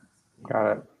disorder.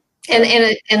 Got it.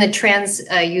 And the trans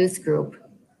youth group.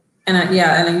 And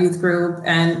a youth group,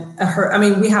 and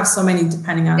we have so many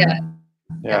depending on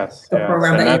yes, the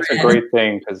program. And that's a great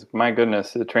thing, because my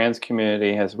goodness, the trans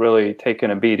community has really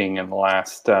taken a beating in the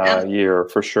last year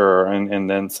for sure, and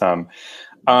then some.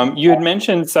 You had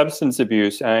mentioned substance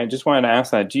abuse, and I just wanted to ask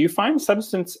that: do you find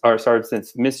substance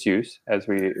misuse, as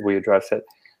we address it?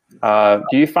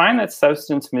 Do you find that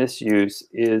substance misuse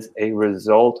is a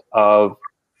result of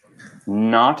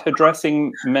not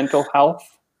addressing mental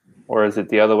health? Or is it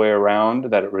the other way around,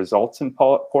 that it results in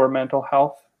poor mental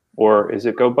health? Or is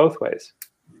it go both ways?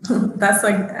 That's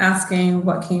like asking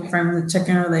what came from the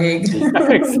chicken or the egg. Yeah,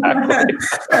 exactly.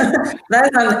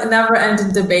 That's a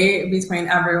never-ending debate between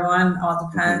everyone. All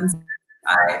depends.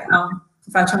 I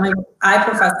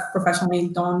professionally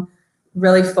don't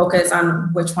really focus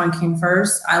on which one came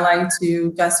first. I like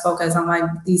to just focus on like,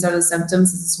 these are the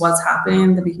symptoms. This is what's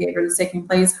happening. The behavior is taking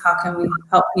place. How can we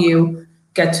help you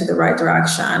get to the right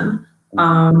direction?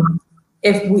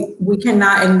 If we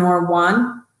cannot ignore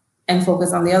one and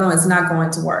focus on the other one, it's not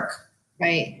going to work.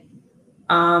 Right.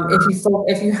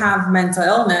 If you have mental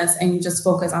illness and you just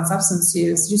focus on substance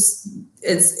use,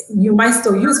 you might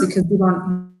still use because you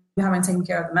haven't taken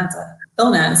care of the mental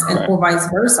illness, and or vice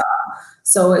versa.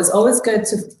 So it's always good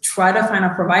to try to find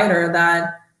a provider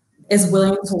that is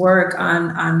willing to work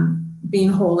on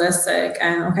being holistic,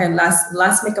 and okay,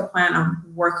 let's make a plan on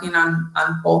working on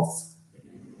both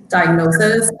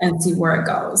diagnoses and see where it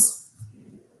goes.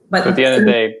 But at the end of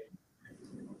the day,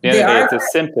 it's a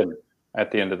symptom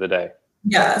at the end of the day.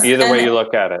 Yes. Either way you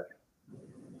look at it.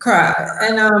 Correct.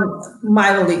 And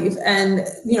my belief, and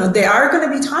there are going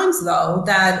to be times though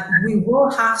that we will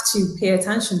have to pay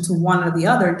attention to one or the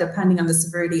other depending on the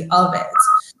severity of it.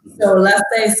 So let's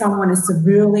say someone is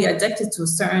severely addicted to a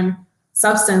certain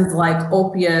substance like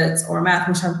opiates or meth,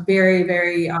 which are very,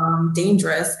 very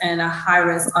dangerous and a high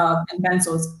risk of, and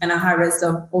benzos, and a high risk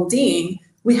of ODing.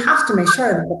 We have to make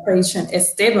sure that the patient is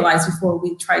stabilized before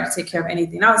we try to take care of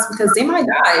anything else, because they might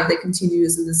die if they continue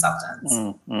using the substance.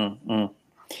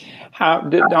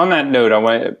 On that note, I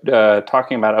want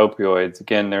talking about opioids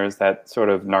again. There's that sort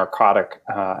of narcotic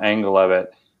angle of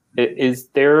it. Is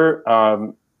there?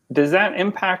 Does that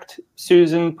impact,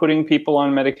 Susan, putting people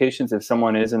on medications if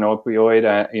someone is an opioid?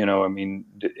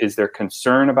 Is there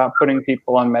concern about putting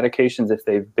people on medications if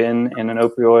they've been in an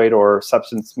opioid or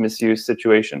substance misuse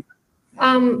situation?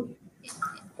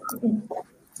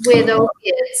 With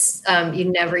opiates, you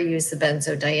never use the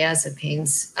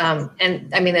benzodiazepines.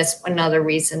 And I mean, that's another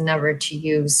reason never to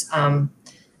use the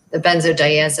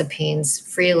benzodiazepines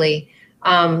freely.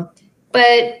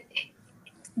 But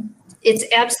it's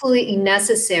absolutely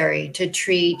necessary to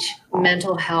treat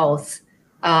mental health,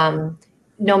 no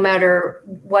matter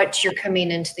what you're coming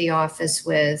into the office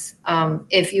with.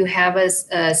 If you have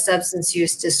a substance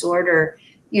use disorder,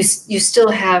 you still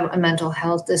have a mental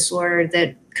health disorder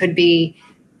that could be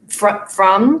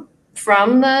from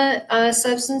the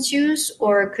substance use,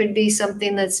 or it could be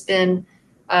something that's been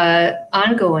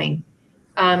ongoing.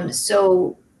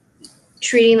 So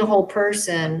treating the whole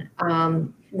person,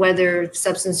 whether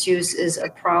substance use is a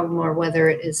problem or whether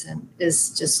it isn't,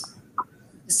 is just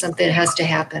something that has to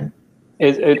happen.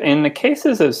 In the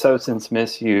cases of substance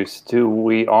misuse, do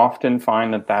we often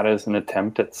find that is an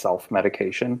attempt at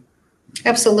self-medication?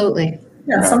 Absolutely.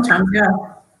 Yeah, sometimes,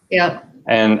 yeah. Yeah.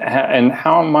 And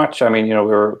how much, we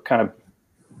were kind of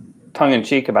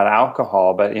tongue-in-cheek about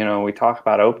alcohol, but, we talk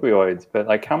about opioids, but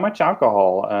like how much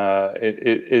alcohol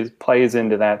it plays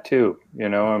into that too?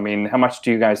 How much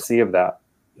do you guys see of that?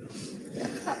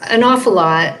 An awful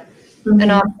lot. Mm-hmm.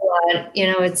 An awful lot.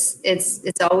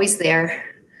 It's always there.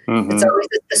 Mm-hmm. It's always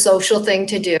the social thing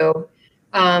to do.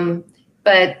 And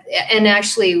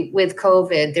actually with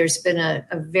COVID, there's been a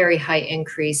very high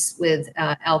increase with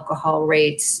alcohol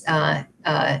rates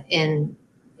in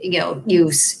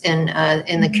use in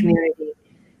the community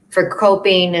for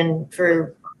coping and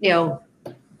for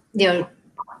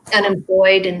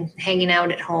unemployed and hanging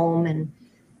out at home and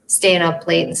staying up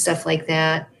late and stuff like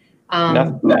that.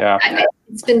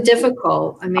 It's been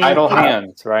difficult. Idle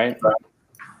hands, right?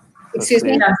 Excuse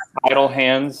me? Idle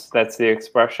hands, that's the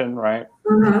expression, right?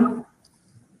 Mm-hmm.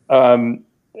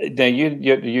 Now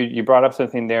you brought up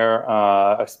something there,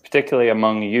 particularly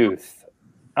among youth.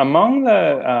 Among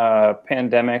the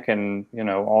pandemic and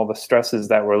all the stresses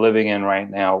that we're living in right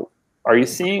now, are you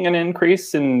seeing an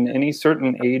increase in any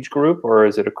certain age group, or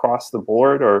is it across the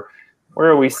board, or where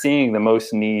are we seeing the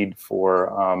most need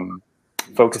for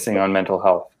focusing on mental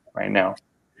health right now?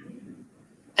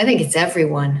 I think it's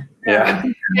everyone. Yeah.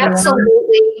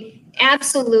 Absolutely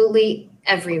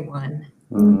everyone.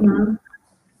 Mm-hmm.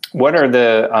 What are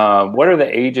the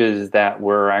ages that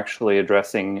we're actually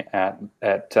addressing at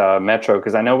Metro?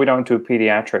 Because I know we don't do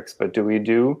pediatrics, but do we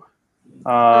do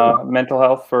mental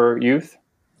health for youth?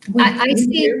 I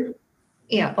see.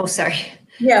 Yeah. Oh, sorry.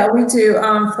 Yeah, we do.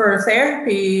 For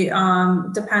therapy,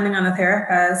 depending on the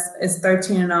therapist, it's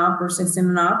 13 and up or 16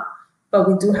 and up. But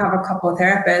we do have a couple of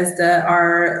therapists that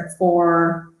are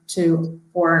 4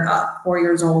 and up, 4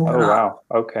 years old. Oh, wow.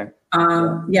 Okay.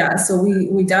 Yeah, so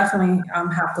we definitely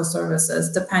have those services,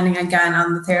 depending again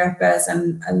on the therapist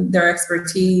and their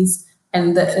expertise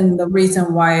and the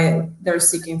reason why they're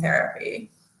seeking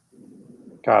therapy.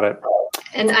 Got it.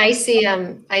 And I see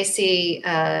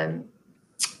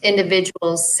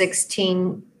individuals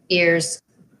 16 years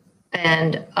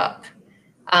and up.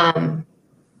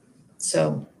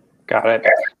 So. Got it.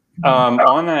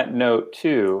 On that note,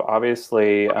 too,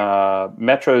 obviously,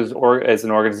 Metro's as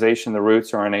an organization, the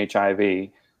roots are on HIV.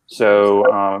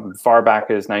 So far back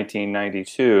as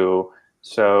 1992.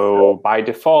 So by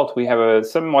default, we have a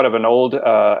somewhat of an old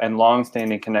and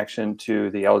long-standing connection to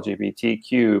the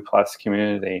LGBTQ plus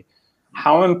community.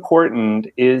 How important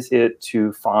is it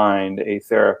to find a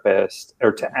therapist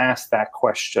or to ask that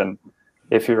question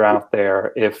if you're out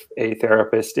there, if a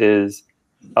therapist is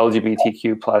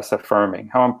LGBTQ plus affirming?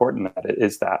 How important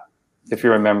is that if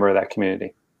you're a member of that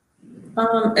community?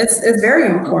 It's very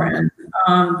important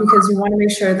because you want to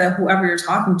make sure that whoever you're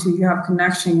talking to, you have a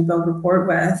connection, you build rapport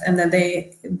with, and that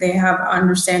they have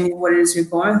understanding what it is you're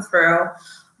going through.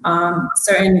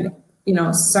 Certain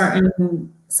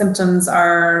symptoms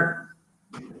are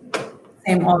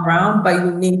same all around, but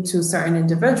unique to certain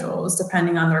individuals,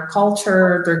 depending on their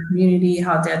culture, their community,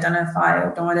 how they identify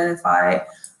or don't identify.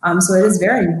 So it is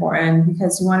very important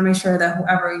because you want to make sure that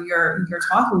whoever you're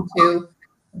talking to,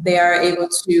 they are able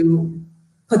to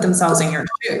put themselves in your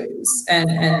shoes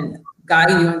and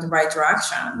guide you in the right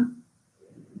direction.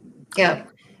 Yeah.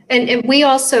 And we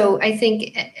also, I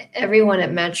think everyone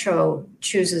at Metro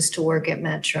chooses to work at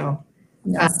Metro.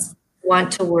 Yes.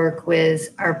 Want to work with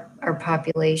our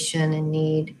population in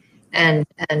need, and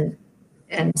I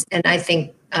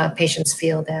think patients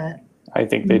feel that. I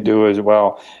think they do as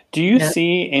well. Do you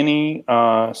see any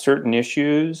certain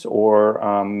issues or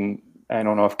I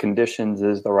don't know if conditions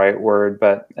is the right word,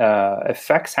 but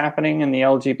effects happening in the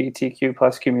LGBTQ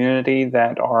plus community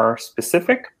that are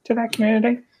specific to that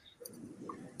community?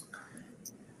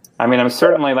 I mean, I'm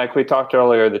certainly, like we talked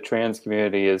earlier, the trans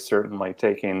community is certainly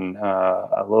taking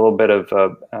a little bit of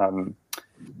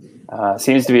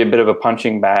seems to be a bit of a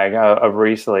punching bag of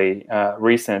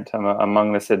recent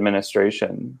among this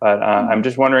administration. But I'm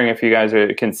just wondering if you guys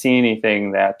can see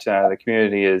anything that the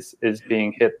community is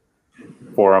being hit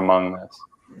for among this.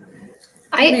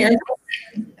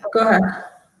 Go ahead.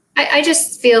 I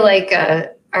just feel like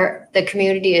the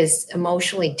community is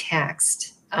emotionally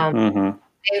taxed. Mm-hmm.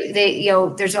 They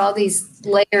there's all these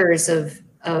layers of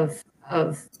I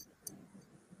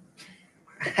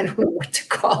don't know what to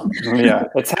call them. Yeah,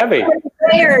 it's heavy.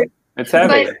 It's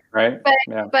heavy, right?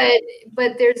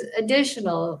 But there's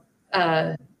additional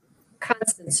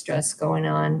constant stress going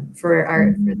on for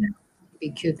the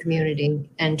LGBTQ community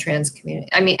and trans community.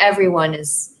 I mean, everyone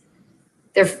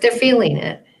they're feeling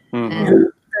it. Mm-hmm.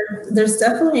 And there's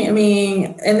definitely, I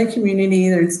mean, in the community,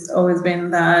 there's always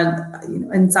been that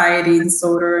anxiety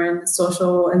disorder and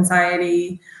social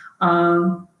anxiety,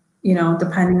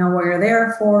 depending on what you're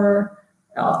there for,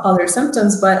 other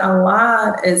symptoms. But a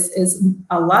lot of it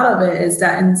is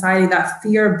that anxiety, that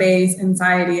fear-based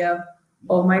anxiety of,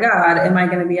 oh my God, am I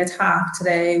going to be attacked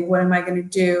today? What am I going to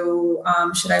do?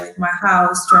 Should I leave my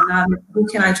house? Who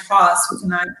can I trust? Who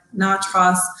can I not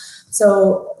trust?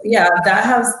 So yeah, that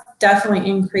has definitely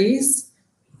increased.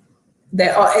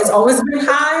 It's always been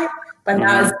high, but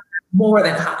now it's more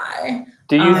than high.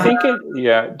 Do you think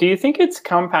do you think it's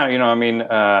compound?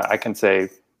 I can say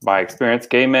by experience,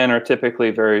 gay men are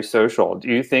typically very social. Do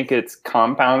you think it's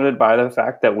compounded by the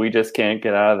fact that we just can't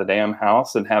get out of the damn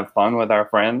house and have fun with our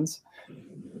friends?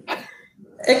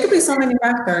 It could be so many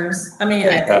factors. I mean,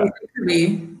 it could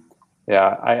be.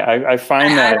 Yeah, I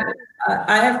find that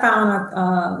I have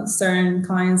found certain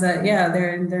clients that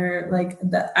they're like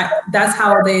that. That's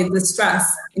how the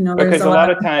stress. There's because a lot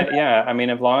of times, yeah, I mean,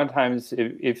 a lot of times,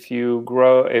 if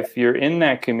you're in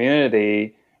that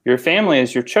community, your family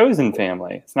is your chosen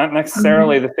family. It's not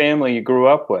necessarily the family you grew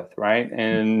up with, right?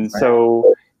 And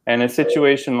so, in a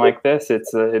situation like this,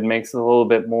 it makes it a little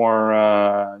bit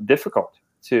more difficult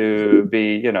to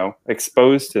be,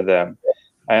 exposed to them.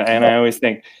 And I always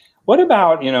think, what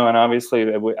about, and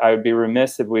obviously I would be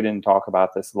remiss if we didn't talk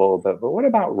about this a little bit, but what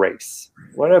about race?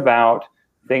 What about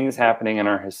things happening in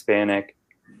our Hispanic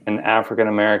and African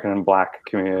American and Black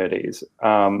communities?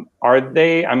 Are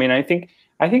they, I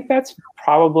think that's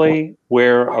probably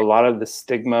where a lot of the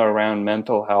stigma around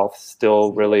mental health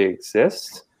still really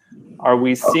exists. Are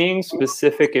we seeing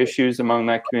specific issues among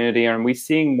that community? Are we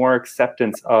seeing more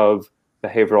acceptance of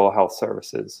behavioral health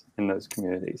services in those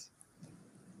communities?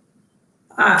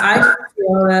 I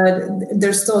feel that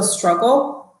there's still a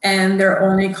struggle, and they're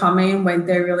only coming when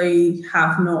they really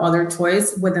have no other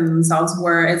choice within themselves,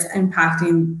 where it's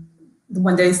impacting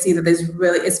when they see that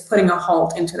it's putting a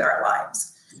halt into their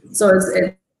lives. So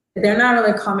they're not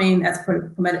really coming as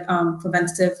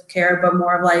preventative care, but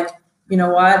more of like, you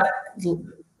know what,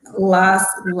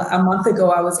 a month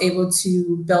ago I was able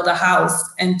to build a house,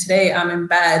 and today I'm in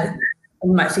bed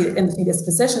in the fetus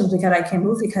position because I can't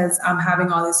move because I'm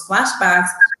having all these flashbacks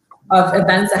of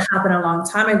events that happened a long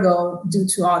time ago due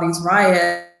to all these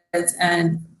riots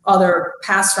and other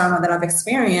past trauma that I've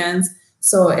experienced.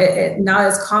 So now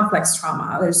it's complex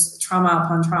trauma. There's trauma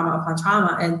upon trauma upon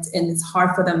trauma, and it's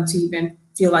hard for them to even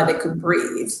feel like they could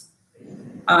breathe.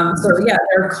 So yeah,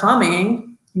 they're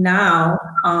coming now.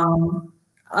 A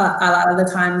lot of the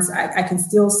times I can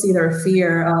still see their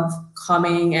fear of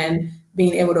coming and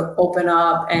being able to open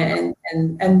up and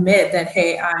admit that,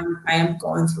 hey, I am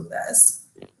going through this.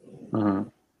 Mm-hmm.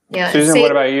 Yeah, Susan,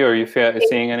 what about you? Are you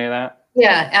seeing any of that?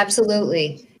 Yeah,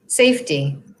 absolutely.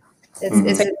 Safety.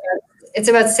 It's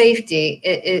about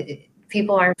safety.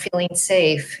 People aren't feeling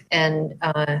safe, and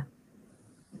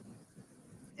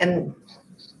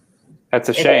that's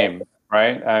a shame,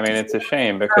 right? I mean, it's a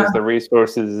shame because the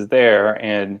resources is there,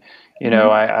 and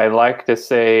I like to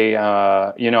say,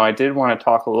 I did want to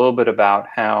talk a little bit about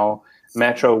how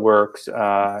Metro works,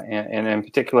 and in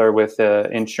particular with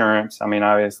insurance. I mean,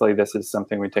 obviously, this is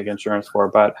something we take insurance for,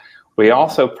 but we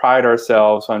also pride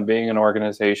ourselves on being an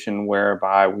organization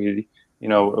whereby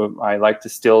I like to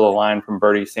steal a line from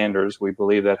Bernie Sanders. We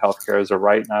believe that healthcare is a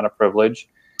right, not a privilege.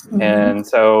 Mm-hmm. And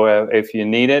so if you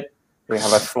need it, we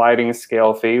have a sliding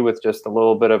scale fee with just a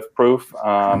little bit of proof.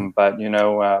 But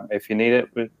if you need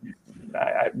it,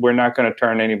 we're not going to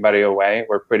turn anybody away.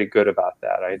 We're pretty good about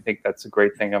that. I think that's a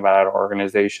great thing about our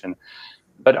organization.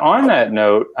 But on that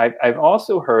note, I've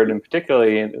also heard, and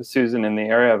particularly, Susan, in the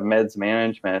area of meds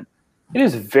management, it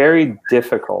is very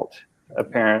difficult,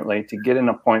 apparently, to get an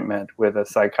appointment with a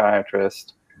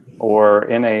psychiatrist or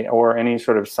any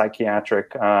sort of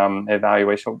psychiatric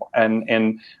evaluation.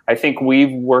 And I think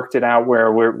we've worked it out where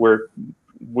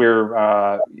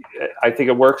I think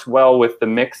it works well with the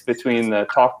mix between the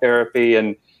talk therapy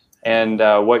and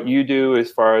what you do as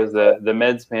far as the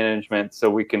meds management, so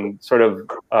we can sort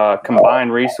of combine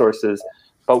resources.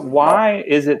 But why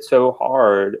is it so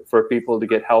hard for people to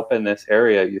get help in this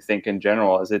area, you think, in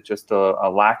general? Is it just a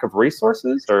lack of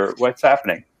resources, or what's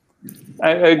happening?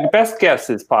 Best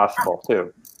guess is possible,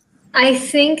 too. I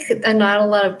think not a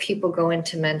lot of people go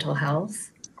into mental health.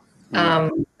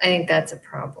 I think that's a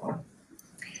problem.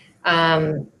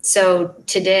 So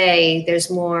today there's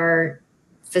more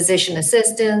physician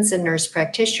assistants and nurse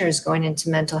practitioners going into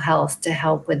mental health to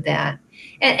help with that.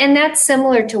 And that's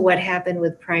similar to what happened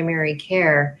with primary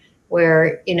care,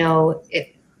 where,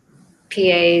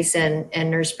 PAs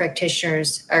and nurse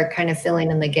practitioners are kind of filling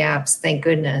in the gaps, thank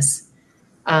goodness.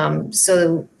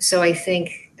 So I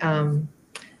think, I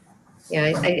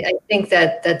think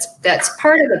that's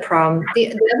part of the problem.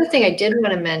 The other thing I did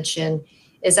want to mention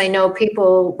is I know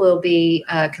people will be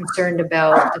concerned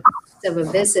about the cost of a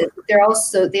visit, but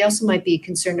they also might be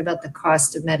concerned about the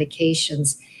cost of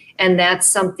medications, and that's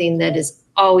something that is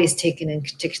always taken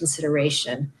into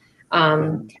consideration.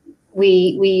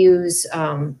 We use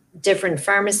different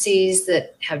pharmacies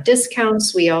that have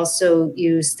discounts. We also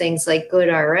use things like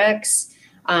GoodRx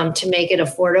to make it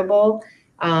affordable.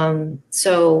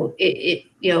 So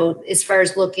as far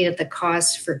as looking at the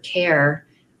cost for care,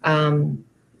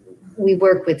 we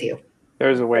work with you.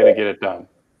 There's a way to get it done.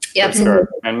 Yeah, absolutely. Sure.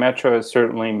 And Metro has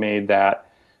certainly made that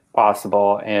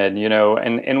possible. And,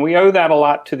 and we owe that a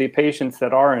lot to the patients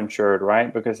that are insured,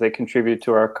 right? Because they contribute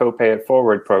to our Copay It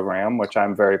Forward program, which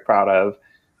I'm very proud of.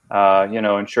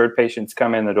 Insured patients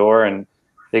come in the door and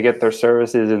they get their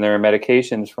services and their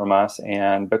medications from us,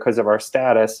 and because of our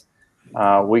status,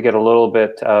 we get a little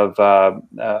bit of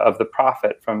the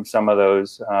profit from some of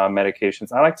those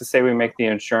medications. I like to say we make the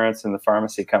insurance and the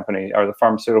pharmacy company or the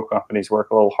pharmaceutical companies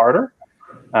work a little harder,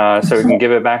 so we can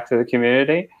give it back to the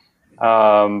community.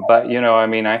 But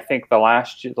I think the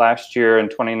last year in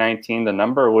 2019, the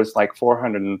number was like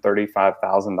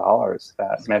 $435,000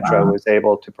 that Metro was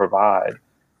able to provide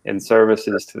in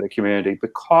services to the community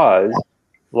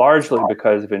largely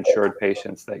because of insured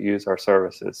patients that use our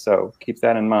services. So keep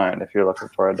that in mind if you're looking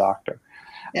for a doctor.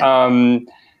 Yeah.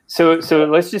 So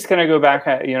let's just kind of go back.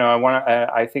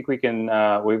 I think we can.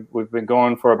 We've been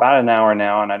going for about an hour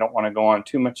now, and I don't want to go on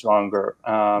too much longer.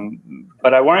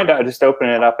 But I wanted to just open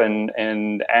it up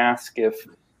and ask if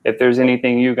there's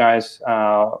anything you guys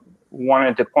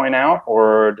wanted to point out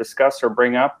or discuss or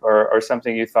bring up, or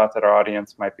something you thought that our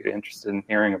audience might be interested in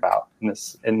hearing about in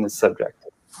this subject.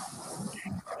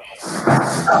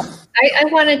 I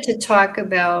wanted to talk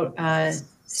about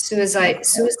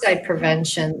suicide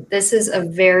prevention. This is a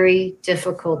very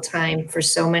difficult time for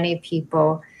so many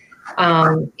people,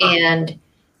 and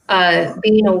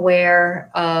being aware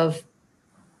of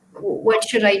what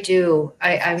should I do?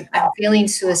 I'm feeling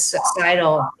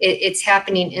suicidal. It's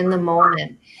happening in the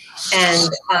moment, and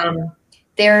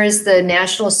there is the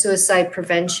National Suicide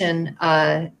Prevention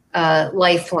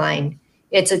Lifeline.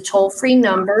 It's a toll-free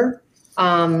number.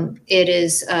 It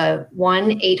is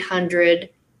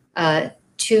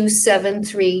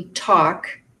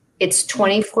 1-800-273-TALK. It's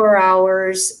 24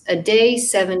 hours a day,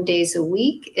 7 days a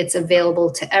week. It's available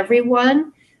to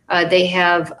everyone. They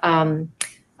have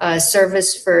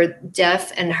service for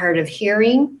deaf and hard of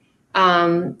hearing.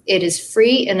 It is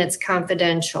free and it's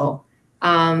confidential.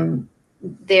 That's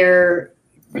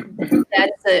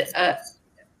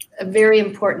a very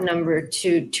important number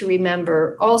to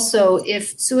remember. Also,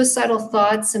 if suicidal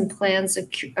thoughts and plans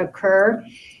occur,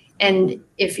 and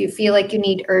if you feel like you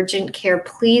need urgent care,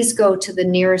 please go to the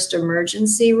nearest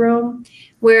emergency room,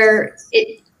 where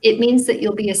it means that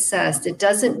you'll be assessed. It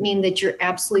doesn't mean that you're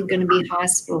absolutely going to be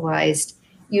hospitalized.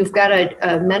 You've got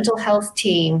a mental health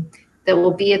team that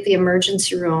will be at the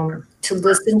emergency room to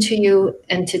listen to you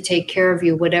and to take care of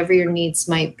you, whatever your needs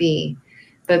might be.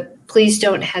 But please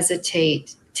don't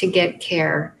hesitate to get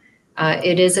care.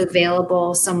 It is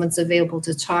available. Someone's available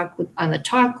to talk on the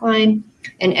talk line,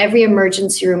 and every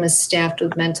emergency room is staffed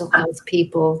with mental health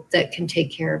people that can take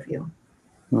care of you.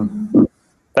 Hmm.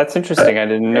 That's interesting. I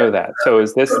didn't know that. So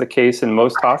is this the case in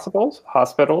most hospitals?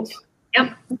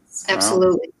 Yep,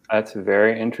 absolutely. Wow. That's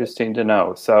very interesting to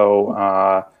know.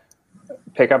 So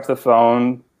pick up the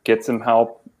phone, get some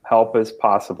help as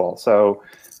possible. So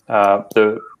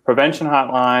the prevention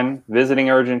hotline, visiting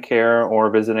urgent care,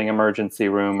 or visiting emergency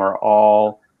room are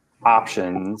all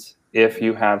options if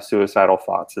you have suicidal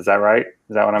thoughts. Is that right?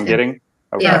 Is that what I'm getting?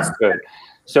 Okay, yes. Good.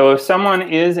 So if someone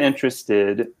is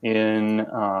interested in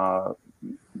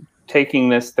taking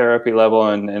this therapy level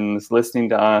and is listening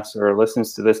to us or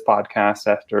listens to this podcast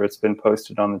after it's been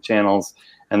posted on the channels,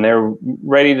 and they're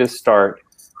ready to start,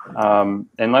 and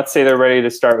let's say they're ready to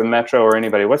start with Metro or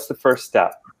anybody, what's the first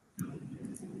step?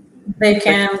 They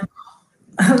can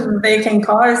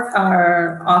call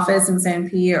our office in San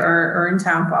Pete or in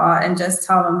Tampa and just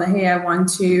tell them that, hey, I want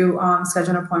to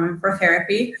schedule an appointment for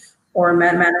therapy or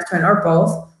med management or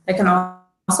both. They can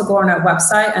also go on our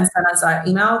website and send us an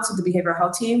email to the behavioral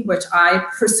health team, which I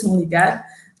personally get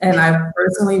and I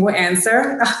personally will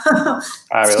answer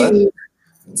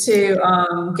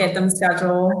to get them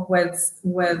scheduled with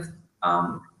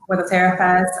a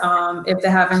therapist. If they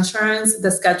have insurance, the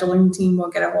scheduling team will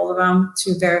get a hold of them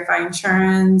to verify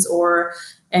insurance or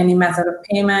any method of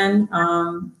payment.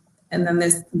 And then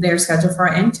they're scheduled for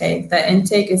an intake. The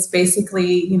intake is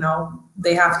basically,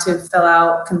 they have to fill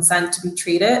out consent to be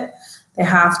treated. They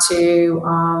have to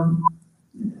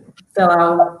fill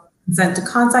out consent to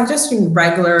contact, just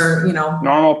regular,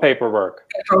 normal paperwork.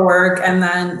 And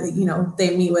then,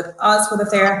 they meet with us, with a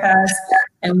therapist,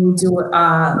 and we do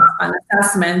an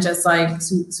assessment, just like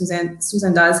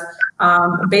Susan does,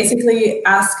 basically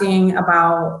asking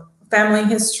about family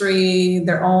history,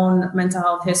 their own mental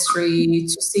health history,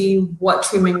 to see what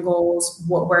treatment goals,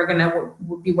 what we're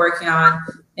we'll be working on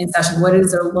in session, what it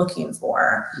is they're looking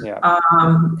for. Yeah.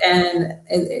 And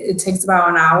it takes about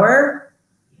an hour,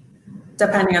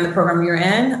 depending on the program you're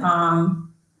in.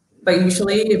 But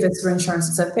usually if it's for insurance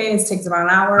specific, it takes about an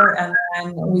hour, and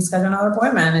then we schedule another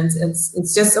appointment.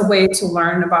 It's just a way to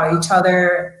learn about each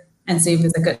other and see if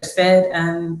it's a good fit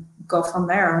and go from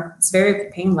there. It's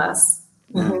very painless.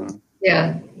 Mm-hmm.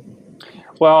 Yeah.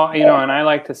 Well, you know, and I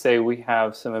like to say we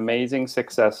have some amazing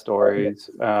success stories,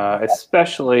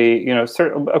 especially, you know,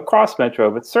 across Metro,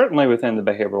 but certainly within the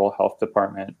behavioral health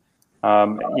department.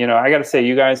 You know, I got to say,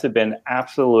 you guys have been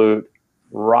absolute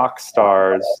rock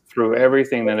stars through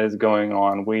everything that is going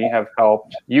on. We have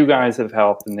helped, you guys have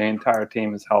helped, and the entire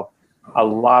team has helped a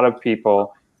lot of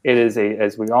people. It is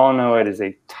as we all know, it is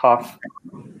a tough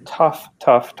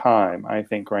time, I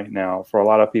think, right now for a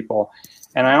lot of people.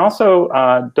 And I also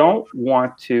don't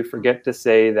want to forget to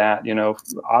say that, you know,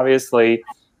 obviously,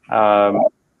 I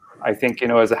think, you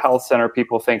know, as a health center,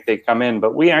 people think they come in,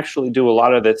 but we actually do a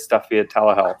lot of this stuff via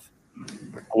telehealth,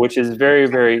 which is very,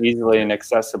 very easily and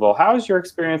accessible. How has your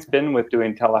experience been with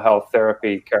doing telehealth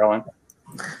therapy, Carolyn?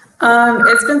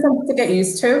 It's been something to get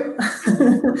used to.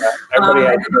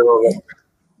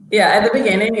 Yeah, at the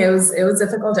beginning, it was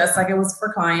difficult, just like it was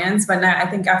for clients. But now I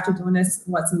think after doing this,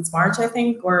 since March, I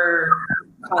think, or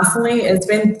constantly,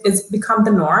 it's become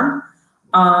the norm.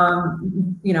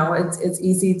 You know, it's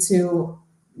easy to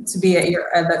be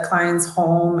at the client's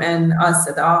home and us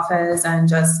at the office and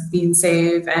just being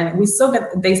safe. And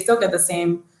they still get the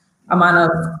same amount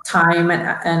of time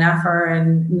and effort,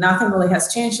 and nothing really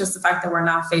has changed. Just the fact that we're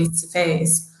not face to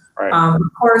face. Of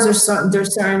course,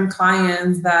 there's certain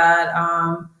clients that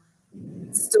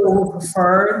still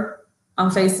prefer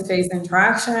face-to-face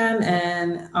interaction,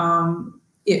 and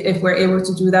if we're able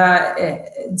to do that,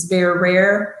 it's very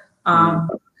rare. And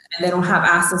they don't have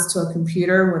access to a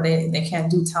computer where they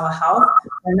can't do telehealth.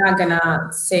 They're not gonna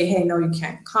say, "Hey, no, you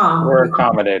can't come." We're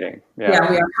accommodating. Yeah,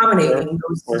 we are accommodating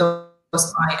those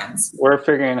clients. We're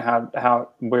figuring out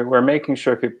how we're making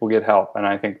sure people get help, and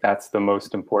I think that's the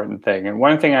most important thing. And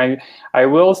one thing I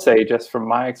will say, just from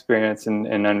my experience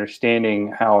and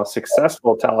understanding how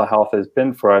successful telehealth has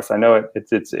been for us, I know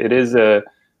it's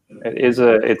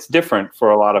different for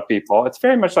a lot of people. It's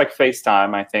very much like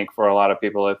FaceTime, I think, for a lot of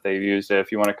people if they've used it, if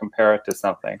you want to compare it to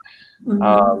something.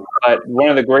 But one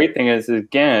of the great things is,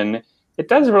 again, it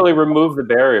does really remove the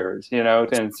barriers, you know,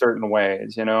 in certain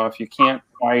ways. You know, if you can't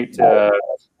quite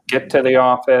get to the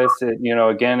office, you know,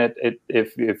 again,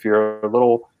 if you're a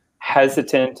little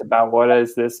hesitant about what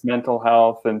is this mental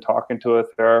health and talking to a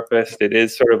therapist, it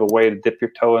is sort of a way to dip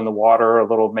your toe in the water.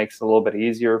 Makes it a little bit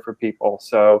easier for people.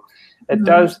 So it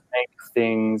does make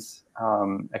things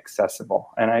accessible,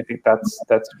 and I think that's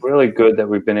really good that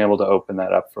we've been able to open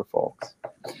that up for folks.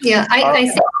 Yeah, I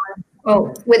think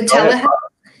with telehealth.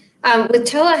 With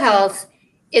telehealth,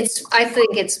 I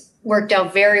think it's worked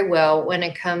out very well when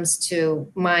it comes to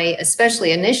my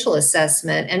especially initial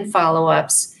assessment and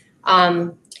follow-ups.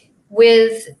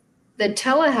 With the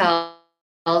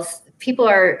telehealth, people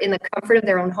are in the comfort of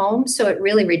their own home, so it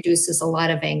really reduces a lot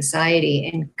of anxiety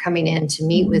in coming in to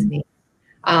meet with me.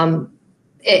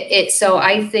 So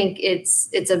I think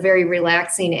it's a very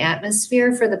relaxing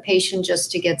atmosphere for the patient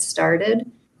just to get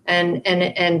started. And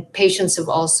patients have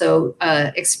also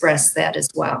expressed that as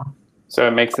well. So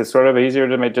it makes it sort of easier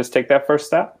to just take that first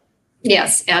step?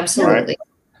 Yes, absolutely.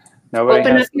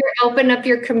 Right. Open up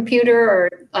your computer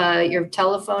or your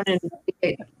telephone and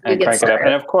get crank started. It up.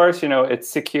 And of course, you know, it's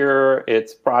secure,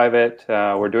 it's private.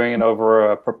 We're doing it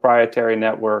over a proprietary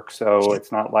network, so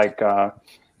it's not like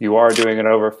you are doing it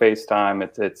over FaceTime.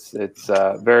 It's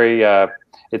very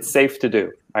it's safe to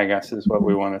do, I guess, is what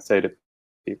we want to say to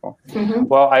people.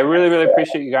 Well, I really, really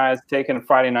appreciate you guys taking a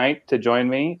Friday night to join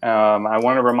me. I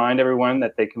want to remind everyone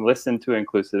that they can listen to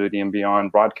Inclusivity and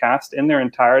Beyond broadcast in their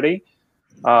entirety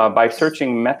by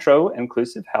searching Metro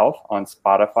Inclusive Health on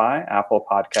Spotify, Apple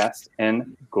Podcasts,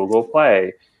 and Google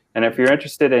Play. And if you're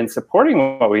interested in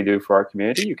supporting what we do for our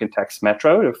community, you can text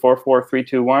Metro to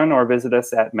 44321 or visit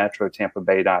us at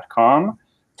metrotampabay.com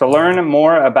to learn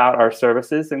more about our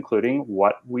services, including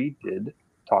what we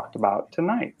talked about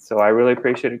tonight. So I really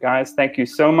appreciate it, guys. Thank you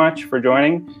so much for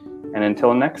joining. And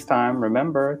until next time,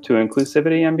 remember, to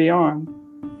Inclusivity and Beyond.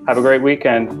 Have a great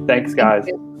weekend. Thanks, guys.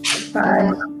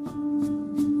 Bye.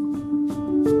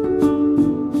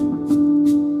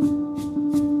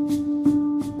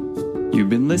 You've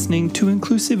been listening to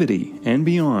Inclusivity and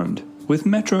Beyond with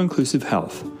Metro Inclusive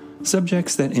Health,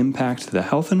 subjects that impact the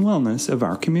health and wellness of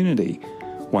our community.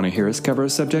 Want to hear us cover a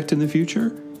subject in the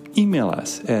future? Email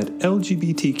us at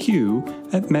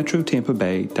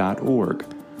lgbtq@metrotampabay.org.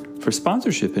 For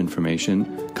sponsorship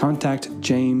information, contact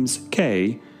James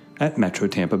K. at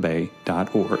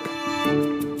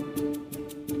metrotampabay.org.